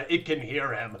camera so that it can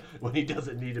hear him when he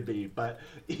doesn't need to be. But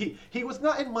he was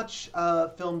not in much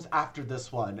films after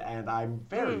this one, and I'm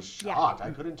very shocked.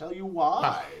 I couldn't tell you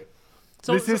why.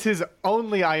 This is his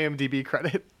only IMDb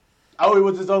credit. Oh, it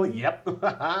was his only. Yep.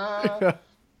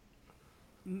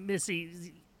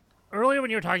 Missy, earlier when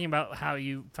you were talking about how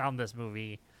you found this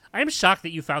movie, I am shocked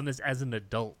that you found this as an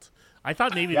adult. I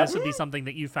thought maybe this would be something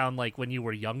that you found when you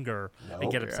were younger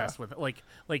and get obsessed with it. Like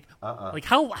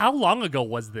how long ago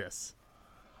was this?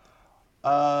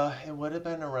 It would have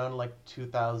been around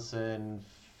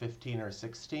 2015 or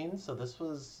 16. So this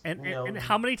was. And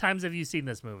how many times have you seen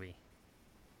this movie?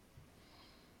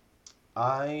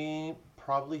 I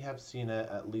probably have seen it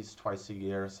at least twice a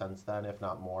year since then, if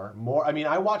not more. I mean,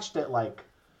 I watched it 4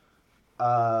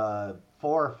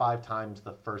 or 5 times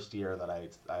the first year that I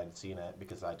had seen it,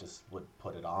 because I just would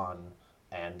put it on,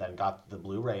 and then got the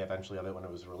Blu-ray eventually of it when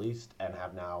it was released, and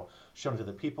have now shown it to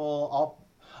the people.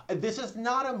 This is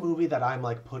not a movie that I'm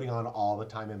putting on all the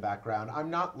time in background. I'm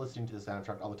not listening to the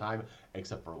soundtrack all the time,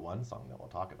 except for one song that we'll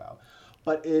talk about.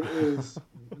 But it is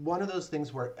one of those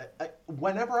things where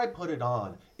whenever I put it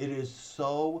on, it is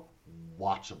so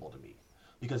watchable to me.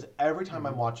 Because every time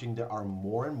I'm watching, there are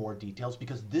more and more details.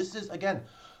 Because this is, again,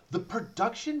 the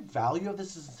production value of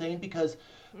this is insane. Because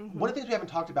one of the things we haven't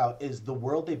talked about is the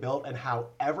world they built and how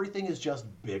everything is just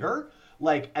bigger.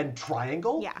 And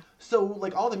triangle. Yeah. So,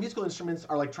 all the musical instruments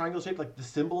are triangle shaped. The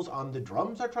cymbals on the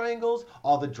drums are triangles.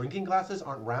 All the drinking glasses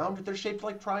aren't round. They're shaped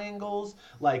like triangles.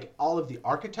 All of the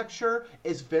architecture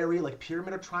is very,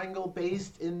 pyramid or triangle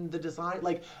based in the design.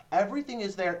 Everything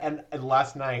is there. And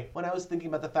last night, when I was thinking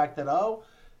about the fact that,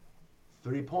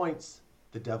 3 points,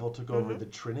 the devil took over the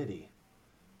Trinity.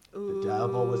 The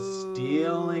devil was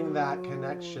stealing that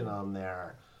connection on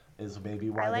there, is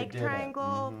maybe why they did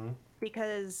triangle it.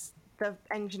 because the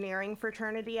engineering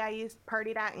fraternity I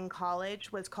partied at in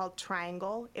college was called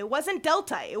Triangle. It wasn't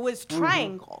Delta, it was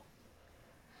Triangle.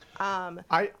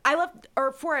 I love,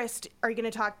 or Forrest, are you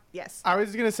going to talk? Yes. I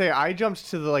was gonna say I jumped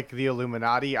to the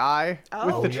Illuminati eye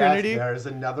with the Yes, Trinity there's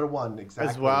another one,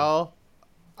 exactly. as well.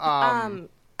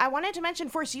 I wanted to mention,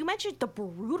 Forrest, you mentioned the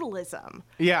brutalism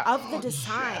of the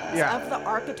designs, of the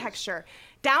architecture,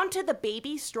 down to the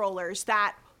baby strollers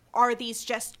that are these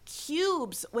just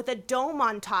cubes with a dome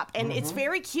on top, and it's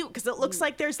very cute because it looks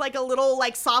like there's a little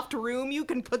soft room you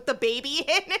can put the baby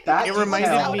in. It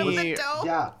reminded me.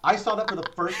 Yeah, I saw that for the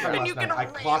first time And last you night. can I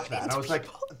clocked ram that, and I was like,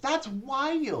 "That's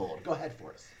wild." Go ahead,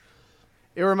 Forrest.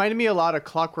 It reminded me a lot of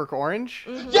Clockwork Orange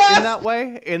Yes! in that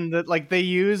way. In that, they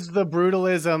use the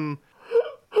brutalism.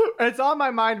 It's on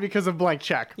my mind because of Blank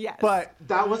Check. Yes. But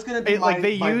that was going to be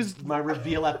used my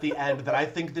reveal at the end, that I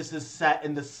think this is set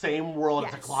in the same world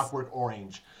as a Yes. Clockwork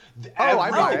Orange. I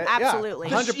buy it. Absolutely.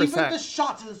 Yeah, 100%. Even the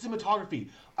shots and the cinematography.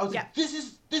 I was Yeah. like, this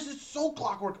is so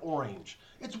Clockwork Orange.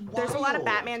 It's wild. There's a lot of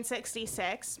Batman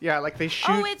 66. Yeah, they shoot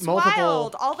Oh, it's multiple.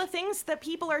 wild. All the things that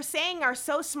people are saying are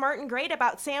so smart and great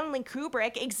about Stanley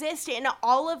Kubrick exist in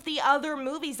all of the other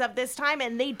movies of this time,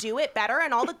 and they do it better.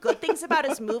 And all the good things about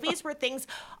his movies were things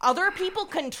other people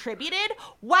contributed.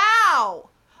 Wow!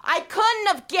 I couldn't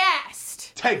have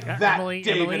guessed. Take that, Emily,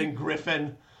 David and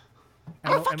Griffin.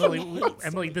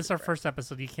 Emily, this is our first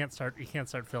episode. You can't start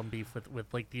film beef with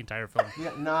the entire film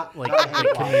Yeah, not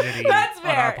community That's on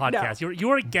our fair. No. podcast.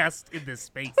 You're a guest in this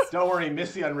space. Don't worry,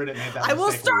 Missy on Reddit made that I will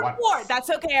mistake start once. war. That's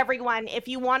okay, everyone. If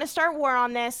you want to start war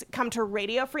on this, come to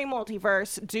Radio Free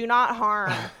Multiverse. Do not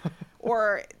harm.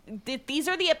 Or these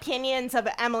are the opinions of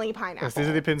Emily Pineapple. Yes, these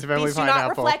are the opinions of Emily These do Pineapple. not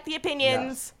reflect the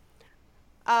opinions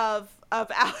of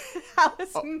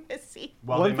Alice and Missy.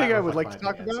 Well, One they thing might I would reflect like to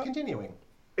my talk opinions. about- Continuing.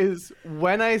 Is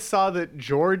when I saw that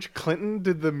George Clinton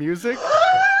did the music,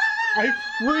 I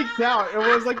freaked out. It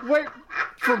was like, wait,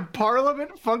 from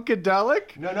Parliament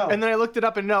Funkadelic? No. And then I looked it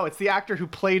up, and no, it's the actor who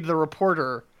played the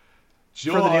reporter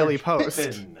George for the Daily Post.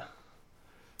 Pippin.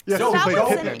 Yes, So that played was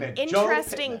Pittman. an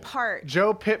interesting part.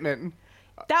 Joe Pittman,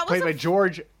 That was played by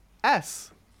George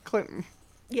S. Clinton.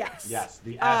 Yes. Yes,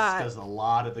 the S does a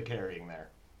lot of the carrying there.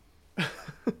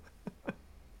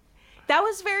 That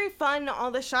was very fun,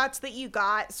 all the shots that you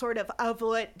got sort of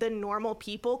what the normal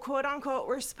people, quote unquote,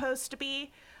 were supposed to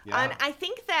be. Yeah. And I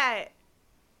think that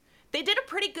they did a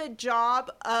pretty good job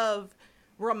of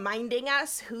reminding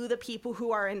us who the people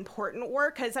who are important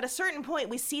were, because at a certain point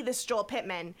we see this Joel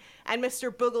Pittman, and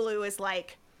Mr. Boogaloo is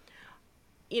like,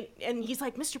 and he's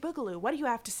like, Mr. Boogaloo, what do you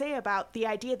have to say about the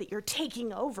idea that you're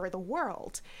taking over the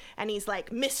world? And he's like,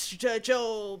 Mr.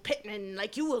 Joel Pittman,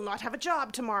 like, you will not have a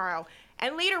job tomorrow.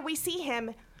 And later we see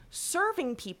him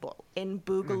serving people in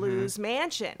Boogaloo's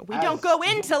mansion. We don't go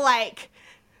into, like,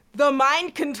 the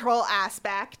mind control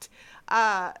aspect.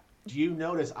 Do you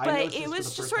notice? But it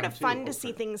was just sort of fun to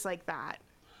see things like that.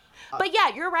 But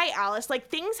yeah, you're right, Alice. Like,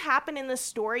 things happen in the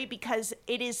story because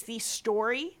it is the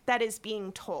story that is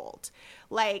being told.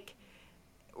 Like,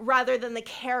 rather than the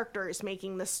characters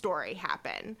making the story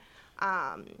happen.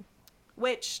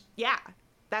 Which, yeah,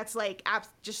 that's like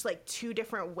just like two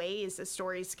different ways the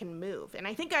stories can move. And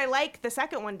I think I like the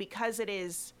second one because it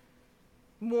is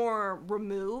more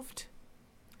removed.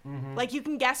 Mm-hmm. Like, you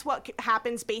can guess what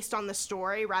happens based on the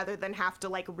story rather than have to,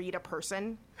 like, read a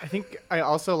person. I think I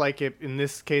also like it in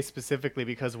this case specifically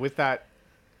because with that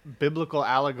biblical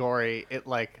allegory, it,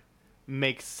 like,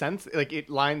 makes sense. Like, it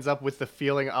lines up with the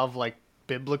feeling of, like,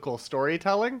 biblical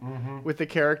storytelling with the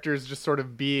characters just sort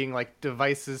of being, like,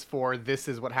 devices for this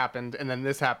is what happened, and then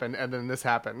this happened, and then this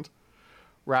happened.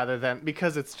 Rather than,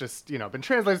 because it's just, you know, been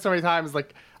translated so many times,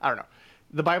 like, I don't know.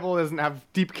 The Bible doesn't have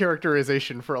deep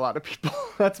characterization for a lot of people.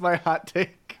 That's my hot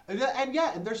take. And these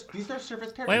are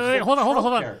surface characters. Wait, hold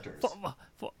on. Characters.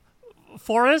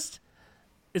 Forrest,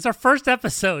 it's our first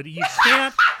episode. You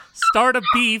can't start a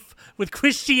beef with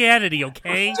Christianity,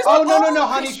 okay? Oh, no,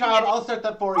 honey child. I'll start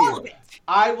that for you.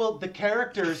 The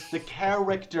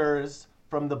characters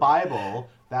from the Bible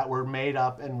that were made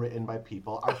up and written by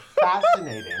people are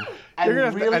fascinating. And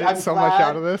You're going to have to edit so much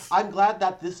out of this. I'm glad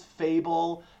that this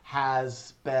fable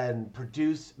has been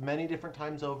produced many different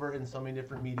times over in so many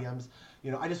different mediums.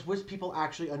 You know, I just wish people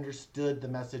actually understood the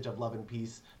message of love and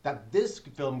peace that this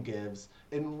film gives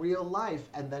in real life,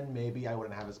 and then maybe I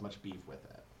wouldn't have as much beef with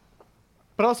it.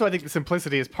 But also, I think the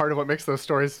simplicity is part of what makes those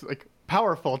stories, like,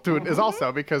 powerful to it, is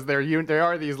also because they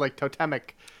are these, like,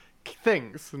 totemic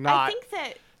things, not... I think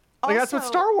that also, like, that's what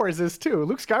Star Wars is, too.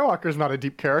 Luke Skywalker's not a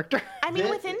deep character. I mean,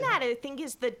 within that, I think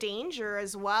is the danger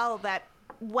as well, that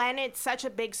when it's such a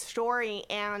big story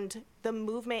and the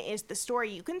movement is the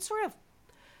story, you can sort of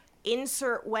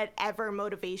insert whatever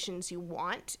motivations you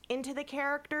want into the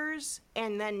characters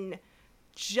and then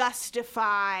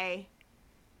justify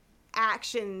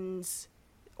actions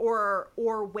or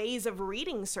ways of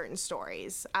reading certain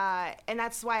stories. And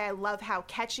that's why I love how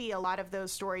catchy a lot of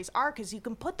those stories are, because you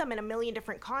can put them in a million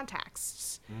different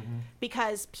contexts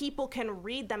because people can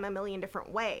read them a million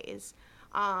different ways.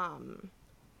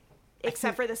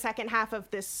 Except for the second half of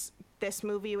this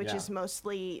movie, which is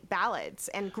mostly ballads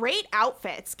and great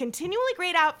outfits, continually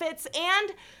great outfits,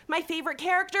 and my favorite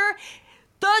character,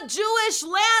 the Jewish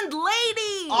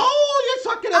landlady. Oh,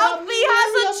 you're talking about Alfie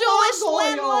has a Jewish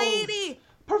landlady.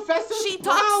 Professor She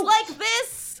Sprout. talks like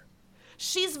this.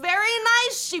 She's very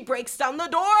nice. She breaks down the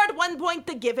door at one point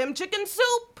to give him chicken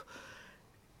soup.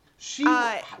 She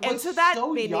was and so that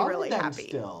so made me young really then happy.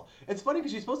 Still. It's funny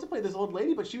because she's supposed to play this old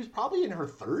lady, but she was probably in her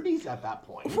 30s at that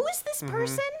point. Who is this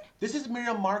person? This is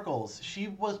Miriam Margolyes. She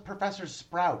was Professor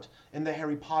Sprout in the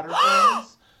Harry Potter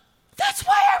films. That's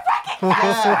why I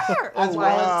recognize her. As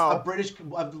well as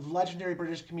a legendary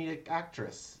British comedic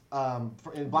actress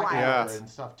in Blackadder and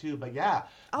stuff too. But yeah,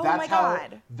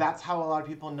 that's how a lot of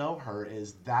people know her.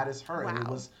 Is her, and it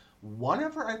was one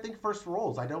of her, I think, first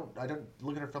roles. I don't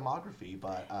look at her filmography,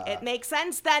 but it makes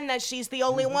sense then that she's the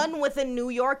only one with a New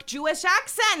York Jewish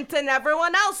accent, and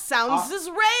everyone else sounds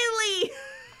Israeli.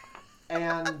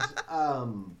 And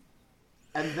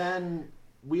then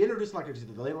we introduced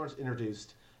the lady was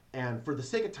introduced, and for the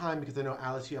sake of time, because I know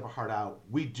Alice, you have a heart out,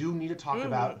 we do need to talk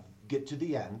about get to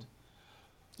the end.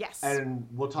 Yes. And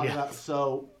we'll talk about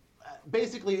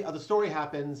basically, the story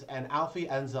happens, and Alfie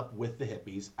ends up with the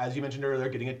hippies. As you mentioned earlier,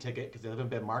 getting a ticket because they live in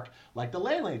Bismarck, like the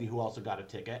landlady who also got a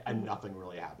ticket, and nothing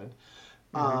really happened.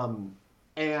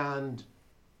 And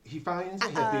he finds a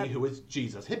hippie who is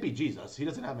Jesus. Hippie Jesus. He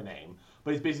doesn't have a name,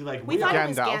 but he's basically like... We thought it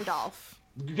was Gandalf.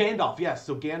 Gandalf, yes.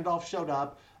 So Gandalf showed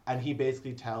up, and he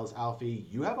basically tells Alfie,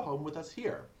 you have a home with us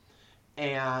here.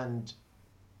 And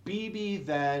BB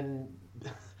then...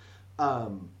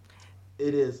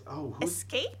 it is...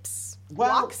 escapes?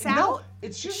 walks out. No,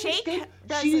 it's just Shake escape.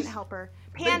 doesn't help her.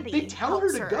 Pandy They tell her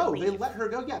helps to go. They leave. let her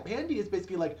go. Yeah, Pandy is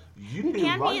basically like, you need to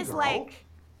Pandy run, is girl. like,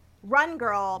 run,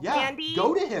 girl. Yeah, Pandy,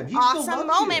 go to him. He still awesome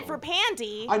loves moment you. for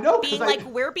Pandy. I know, 'cause being I- like,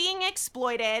 we're being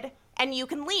exploited, and you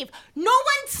can leave. No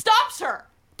one stops her.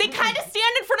 They kind of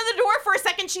stand in front of the door for a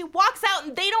second. She walks out,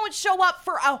 and they don't show up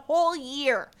for a whole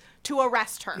year to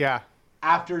arrest her. Yeah.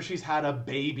 After she's had a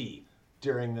baby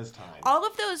during this time. All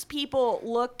of those people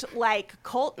looked like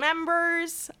cult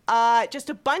members, just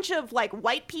a bunch of like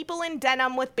white people in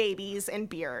denim with babies and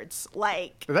beards.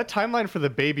 Like, That timeline for the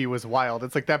baby was wild.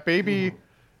 It's like that baby.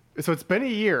 So it's been a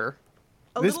year.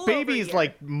 This little over a baby's year.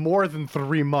 like more than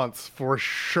 3 months for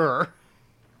sure.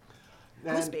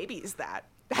 whose And baby is that?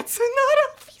 That's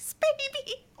not Alfie's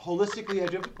baby. holistically, I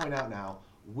do have to point out now,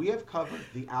 we have covered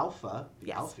the Alpha, the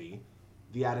Yes. Alfie,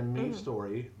 the Adam and Eve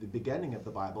story, the beginning of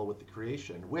the Bible with the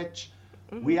creation, which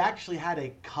we actually had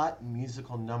a cut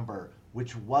musical number,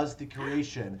 which was the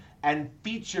creation, and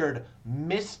featured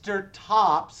Mr.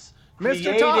 Tops Mr.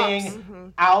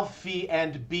 creating Alfie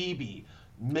and BB,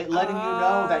 letting you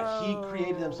know that he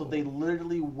created them, so they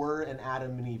literally were an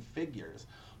Adam and Eve figures.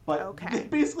 But Okay. they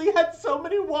basically had so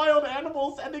many wild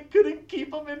animals, and they couldn't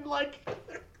keep them in, like...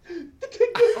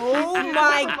 Oh Something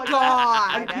my like that.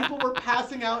 God. And people were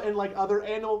passing out in like other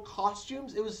animal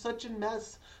costumes. It was such a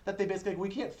mess that they basically we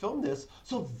can't film this.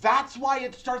 So that's why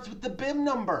it starts with the BIM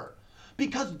number.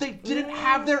 Because they didn't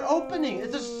have their opening.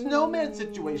 It's a snowman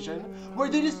situation where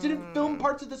they just didn't film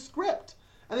parts of the script.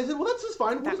 And they said, well, that's just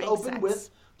fine. We'll That just makes open sense. with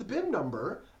the BIM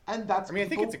number. And that's I mean, I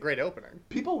think it's a great opening.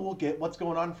 people will get what's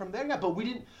going on from there. Yeah, but we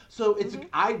didn't. So it's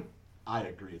I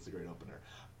agree. It's a great opener.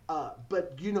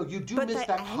 But you know, you do But miss the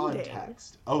that ending.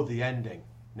 context. Oh, the ending.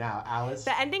 Now, Alice.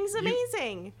 The ending's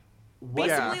amazing. what-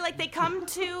 Basically, Yeah. like they come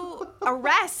to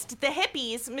arrest the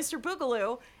hippies, Mr.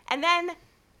 Boogaloo, and then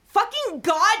fucking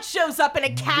God shows up in a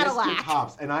Mr. Cadillac.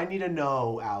 Tops, and I need to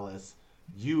know, Alice.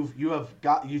 You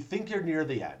think you're near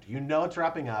the end. You know it's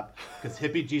wrapping up because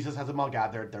hippie Jesus has them all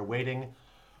gathered. They're waiting.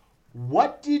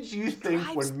 What did you think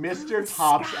when drives Mr. through the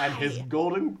Tops and his sky.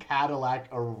 golden Cadillac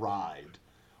arrived?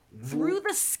 Through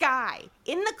the sky,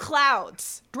 in the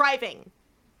clouds, driving.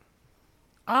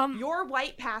 Your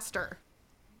white pastor.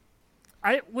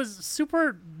 I was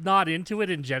super not into it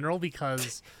in general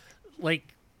because,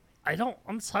 like,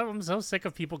 I'm so sick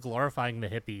of people glorifying the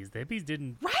hippies. The hippies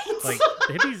didn't Right? like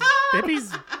the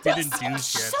hippies didn't do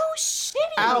shit. So shitty.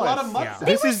 And a lot of Alice, mud. They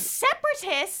This were is-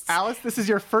 separatists. Alice, this is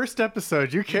your first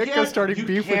episode. You can't go starting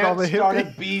beef with all the You can't start a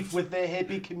hippies. beef with the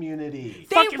hippie community.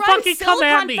 They Fucking run come Silicon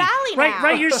at me. Valley now.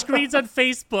 Write your screens on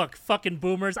Facebook, fucking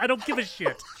boomers. I don't give a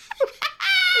shit.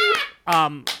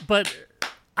 But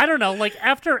I don't know. Like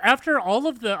after all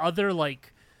of the other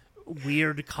like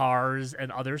weird cars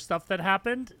and other stuff that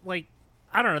happened, like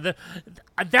I don't know,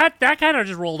 that kind of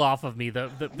just rolled off of me. The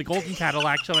golden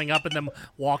Cadillac showing up and them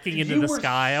walking into You the were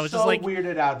sky. I was so just like,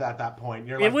 weirded out at that point.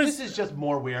 You're It like, was- this is just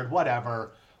more weird.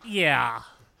 Whatever. yeah.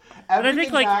 And I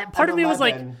think Everything like back part at of me was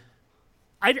like, 11,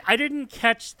 I didn't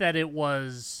catch that it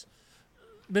was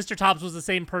Mr. Tops was the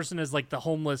same person as like the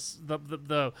homeless,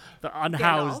 the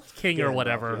unhoused Gandalf. king or Gandalf,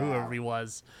 whatever, yeah. whoever he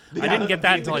was. Yeah, I didn't get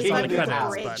that until I the saw the king of credits.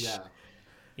 house, But Bridge.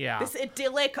 yeah, This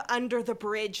idyllic under the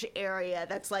bridge area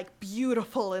that's like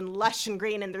beautiful and lush and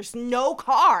green, and there's no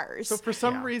cars. So for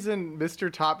some Yeah. reason,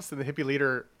 Mr. Tops and the hippie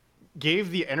leader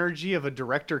gave the energy of a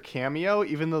director cameo,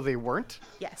 even though they weren't.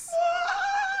 Yes.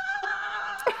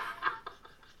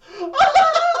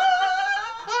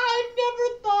 I've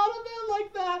never thought of it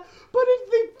like that, but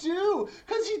they do,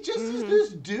 because he just is this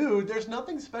dude. There's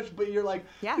nothing special, but you're like,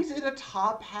 Yeah. he's in a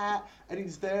top hat, and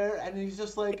he's there, and he's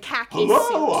just like, khaki hello,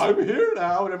 suit. I'm here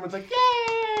now, and everyone's like,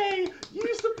 yay,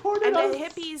 you supported And us. the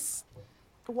hippies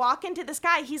walk into the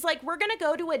sky. He's like, we're going to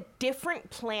go to a different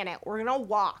planet. We're going to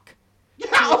walk. Yeah,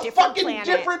 a a different fucking planet.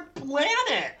 different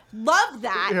planet. Love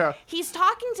that. Yeah. He's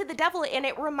talking to the devil, and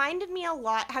it reminded me a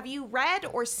lot. Have you read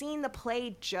or seen the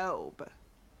play Job?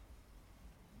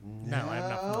 No, I'm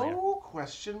not familiar. No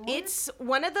question mark. It's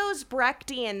one of those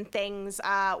Brechtian things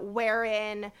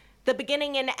wherein the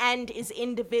beginning and end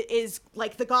is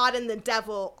like the God and the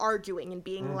devil arguing and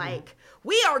being like,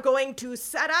 we are going to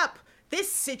set up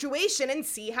this situation and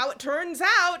see how it turns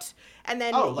out. And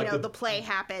then, Oh, like the play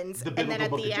happens. the And then biblical at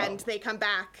book the of end, Job. they come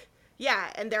back.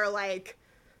 Yeah, and they're like,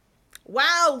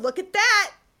 wow, look at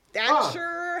that. That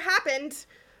sure happened.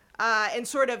 And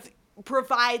sort of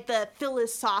provide the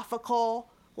philosophical,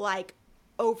 like,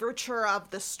 overture of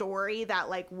the story that,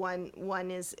 like, one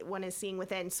is seeing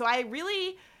within. So I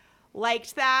really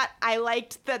liked that. I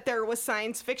liked that there was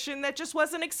science fiction that just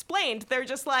wasn't explained. They're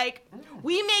just like,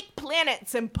 we make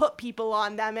planets and put people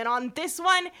on them. And on this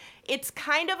one, it's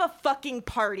kind of a fucking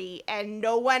party and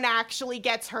no one actually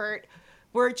gets hurt.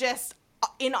 We're just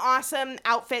in awesome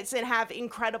outfits and have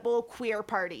incredible queer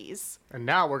parties. And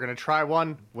now we're going to try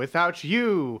one without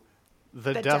you,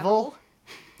 the devil.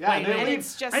 Yeah, and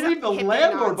it's just I leave the hippie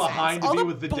landlord nonsense. behind to all be the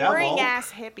with the devil. boring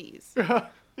ass hippies.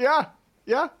 Yeah.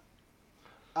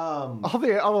 All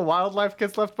the wildlife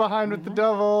gets left behind with the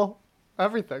devil.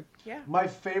 Everything. Yeah. My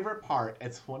favorite part,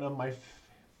 it's one of my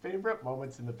favorite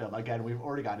moments in the film. Again, we've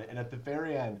already got it. And at the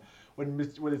very end, when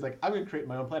he's like, I'm going to create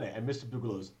my own planet. And Mr.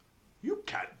 Boogaloo's, you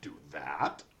can't do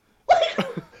that.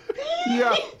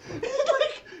 Yeah.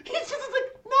 He's just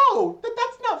like, no,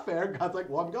 that's not fair. God's like,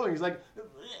 well, I'm going. He's like,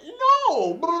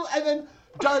 no. And then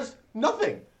does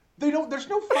nothing. There's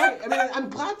no fight. I mean, I'm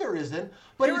glad there isn't,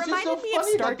 but it's just so reminded me of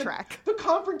funny. Star Like Trek. the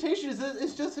confrontation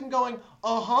is just him going,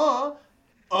 bye.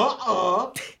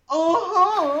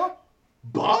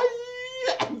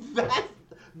 And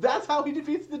that's how he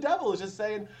defeats the devil. Is just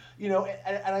saying,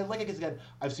 and I like it because, again,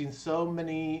 I've seen so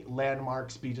many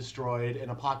landmarks be destroyed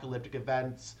in apocalyptic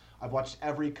events. I've watched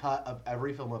every cut of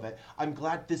every film of it. I'm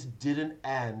glad this didn't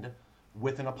end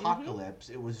with an apocalypse.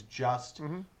 It was just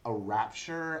a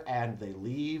rapture, and they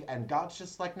leave, and God's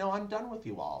just like, no, I'm done with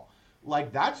you all.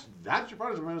 Like, that's your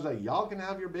punishment. It was like, y'all can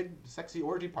have your big sexy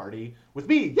orgy party with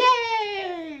me.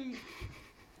 Yay!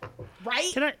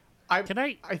 Right? I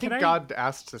think God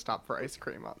asked to stop for ice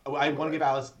cream. I want to give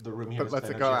Alice the room here. But let's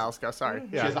go, Alice. Go. Sorry.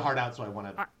 She has a hard out, so I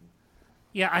want to...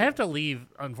 Yeah, I have to leave,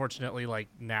 unfortunately, like,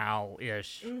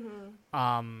 now-ish.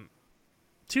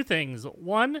 Two things.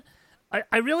 One,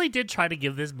 I really did try to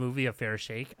give this movie a fair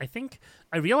shake. I think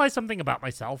I realized something about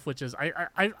myself, which is I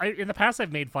in the past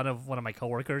I've made fun of one of my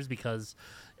coworkers because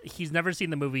he's never seen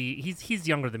the movie. He's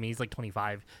younger than me. He's like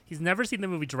 25. He's never seen the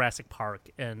movie Jurassic Park,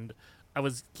 and I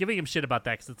was giving him shit about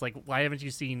that because it's like, why haven't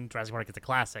you seen Jurassic Park? It's a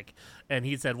classic. And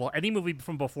he said, well, any movie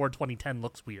from before 2010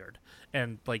 looks weird,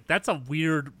 and like that's a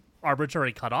weird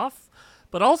arbitrary cutoff.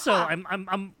 But also,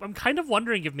 I'm kind of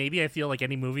wondering if maybe I feel like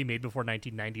any movie made before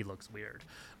 1990 looks weird,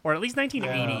 or at least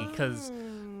 1980, because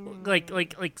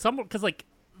like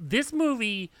this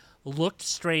movie looked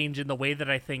strange in the way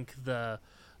that I think the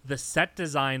set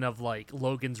design of like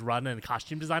Logan's Run and the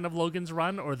costume design of Logan's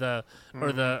Run, or the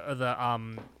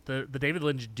David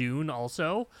Lynch Dune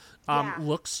also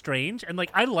looks strange. And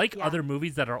like I like other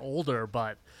movies that are older,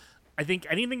 but I think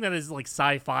anything that is like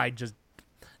sci-fi just.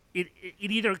 It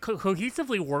either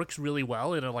cohesively works really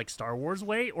well in a like Star Wars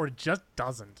way, or it just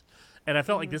doesn't. And I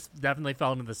felt like this definitely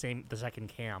fell into the second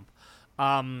camp.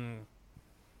 I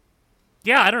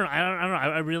don't know.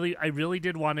 I really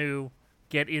did want to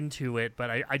get into it, but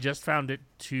I just found it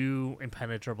too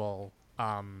impenetrable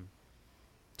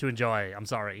to enjoy. I'm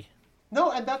sorry.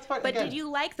 No, and that's fine. But did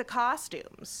you like the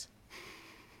costumes?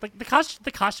 Like the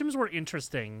costumes were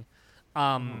interesting.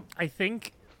 I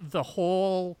think the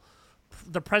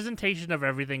presentation of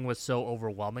everything was so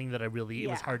overwhelming that it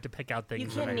was hard to pick out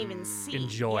things that I even see.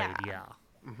 enjoyed. Yeah,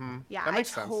 That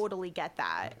makes sense. Totally get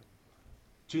that.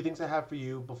 2 things I have for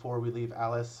you before we leave,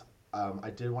 Alice. I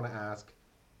did want to ask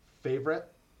favorite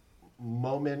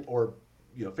moment,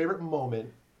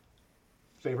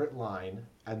 favorite line,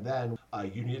 and then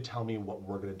you need to tell me what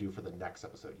we're going to do for the next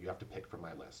episode. You have to pick from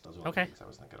my list. Those are the things I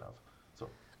was thinking of. So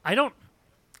I don't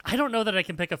know that I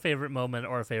can pick a favorite moment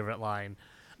or a favorite line.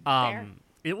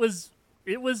 It was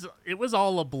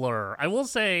all a blur. I will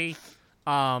say,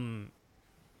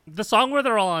 the song where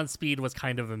they're all on speed was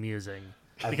kind of amusing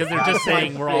because they're just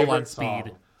saying we're all on speed.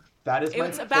 Song. That is my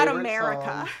It's about favorite America.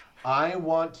 Song. I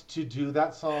want to do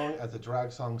that song as a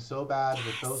drag song so bad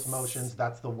with those motions.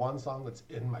 That's the one song that's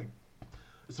in my.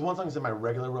 It's the one song that's in my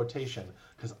regular rotation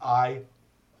because I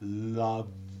love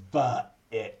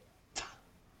it.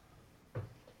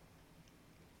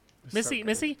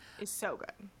 Missy, It's so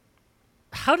good.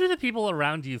 how do the people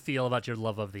around you feel about your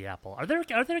love of the apple? Are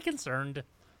they concerned?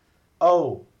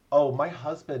 Oh, my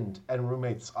husband and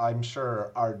roommates, I'm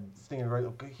sure, are thinking,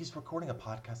 okay, he's recording a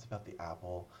podcast about the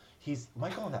apple. He's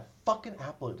Michael and that fucking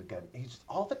apple again. He's just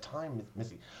all the time,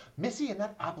 Missy and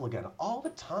that apple again, all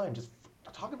the time, just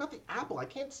talking about the apple. I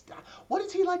can't stop. What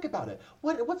does he like about it?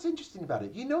 What's interesting about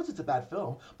it? He knows it's a bad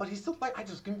film, but he's still like, I'm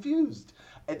just confused.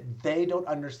 And they don't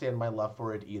understand my love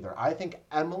for it either. I think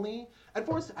Emily and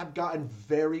Forrest have gotten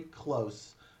very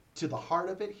close to the heart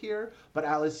of it here. But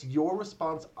Alice, your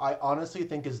response, I honestly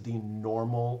think is the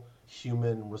normal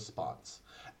human response.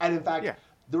 And in fact,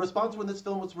 the response when this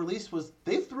film was released was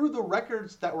they threw the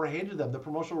records that were handed them, the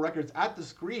promotional records, at the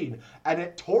screen, and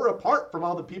it tore apart from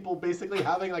all the people basically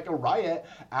having like a riot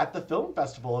at the film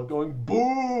festival and going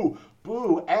boo,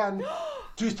 boo. And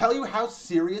to tell you how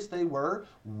serious they were,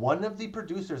 one of the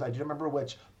producers, I don't remember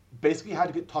which, basically had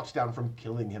to get talked down from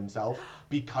killing himself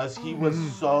because he was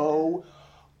so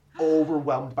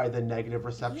overwhelmed by the negative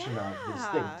reception of this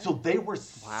thing. So they were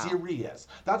serious.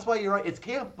 That's why you're right. It's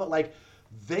camp, but like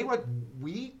they were like,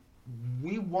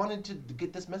 we wanted to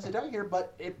get this message out here,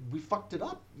 but we fucked it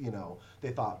up, you know,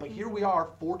 they thought. But here we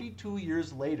are 42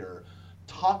 years later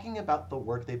talking about the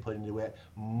work they put into it,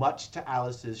 much to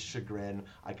Alice's chagrin.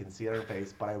 I can see it on her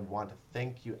face, but I want to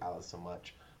thank you, Alice, so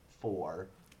much for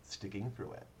sticking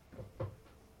through it.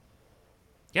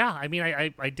 Yeah, I mean,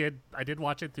 I did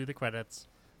watch it through the credits.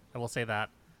 I will say that.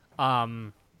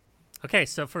 Okay,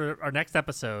 so for our next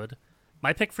episode,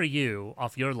 my pick for you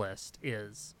off your list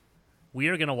is we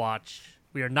are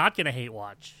not gonna hate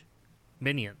watch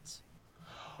Minions.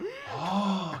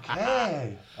 Oh,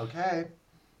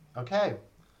 okay.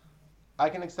 I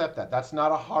can accept that. That's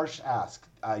not a harsh ask.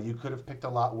 You could have picked a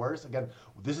lot worse. Again,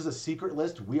 this is a secret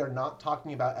list. We are not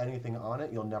talking about anything on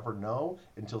it. You'll never know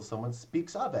until someone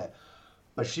speaks of it.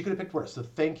 But she could have picked worse. So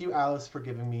thank you, Alice, for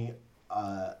giving me,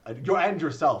 and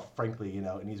yourself, frankly, you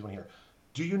know, an easy one here.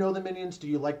 Do you know the Minions? Do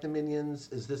you like the Minions?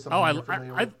 Is this something you're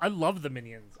familiar with? I love the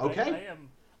Minions. Okay.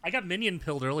 I got Minion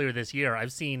pilled earlier this year. I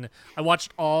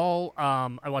watched all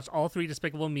 3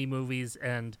 Despicable Me movies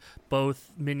and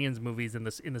both Minions movies in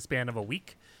the span of a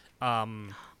week.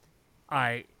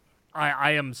 I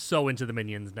am so into the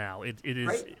Minions now. It is.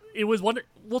 Right. It was one.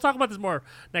 We'll talk about this more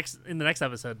in the next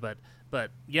episode. But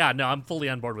yeah, no, I'm fully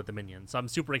on board with the Minions. So I'm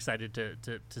super excited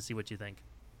to see what you think.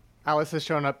 Alice has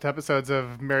shown up to episodes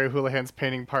of Mary Houlihan's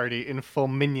painting party in full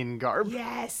Minion garb.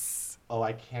 Yes. Oh,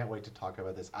 I can't wait to talk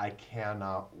about this. I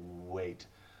cannot wait.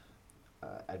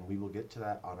 And we will get to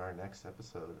that on our next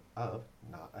episode of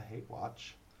Not a Hate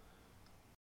Watch.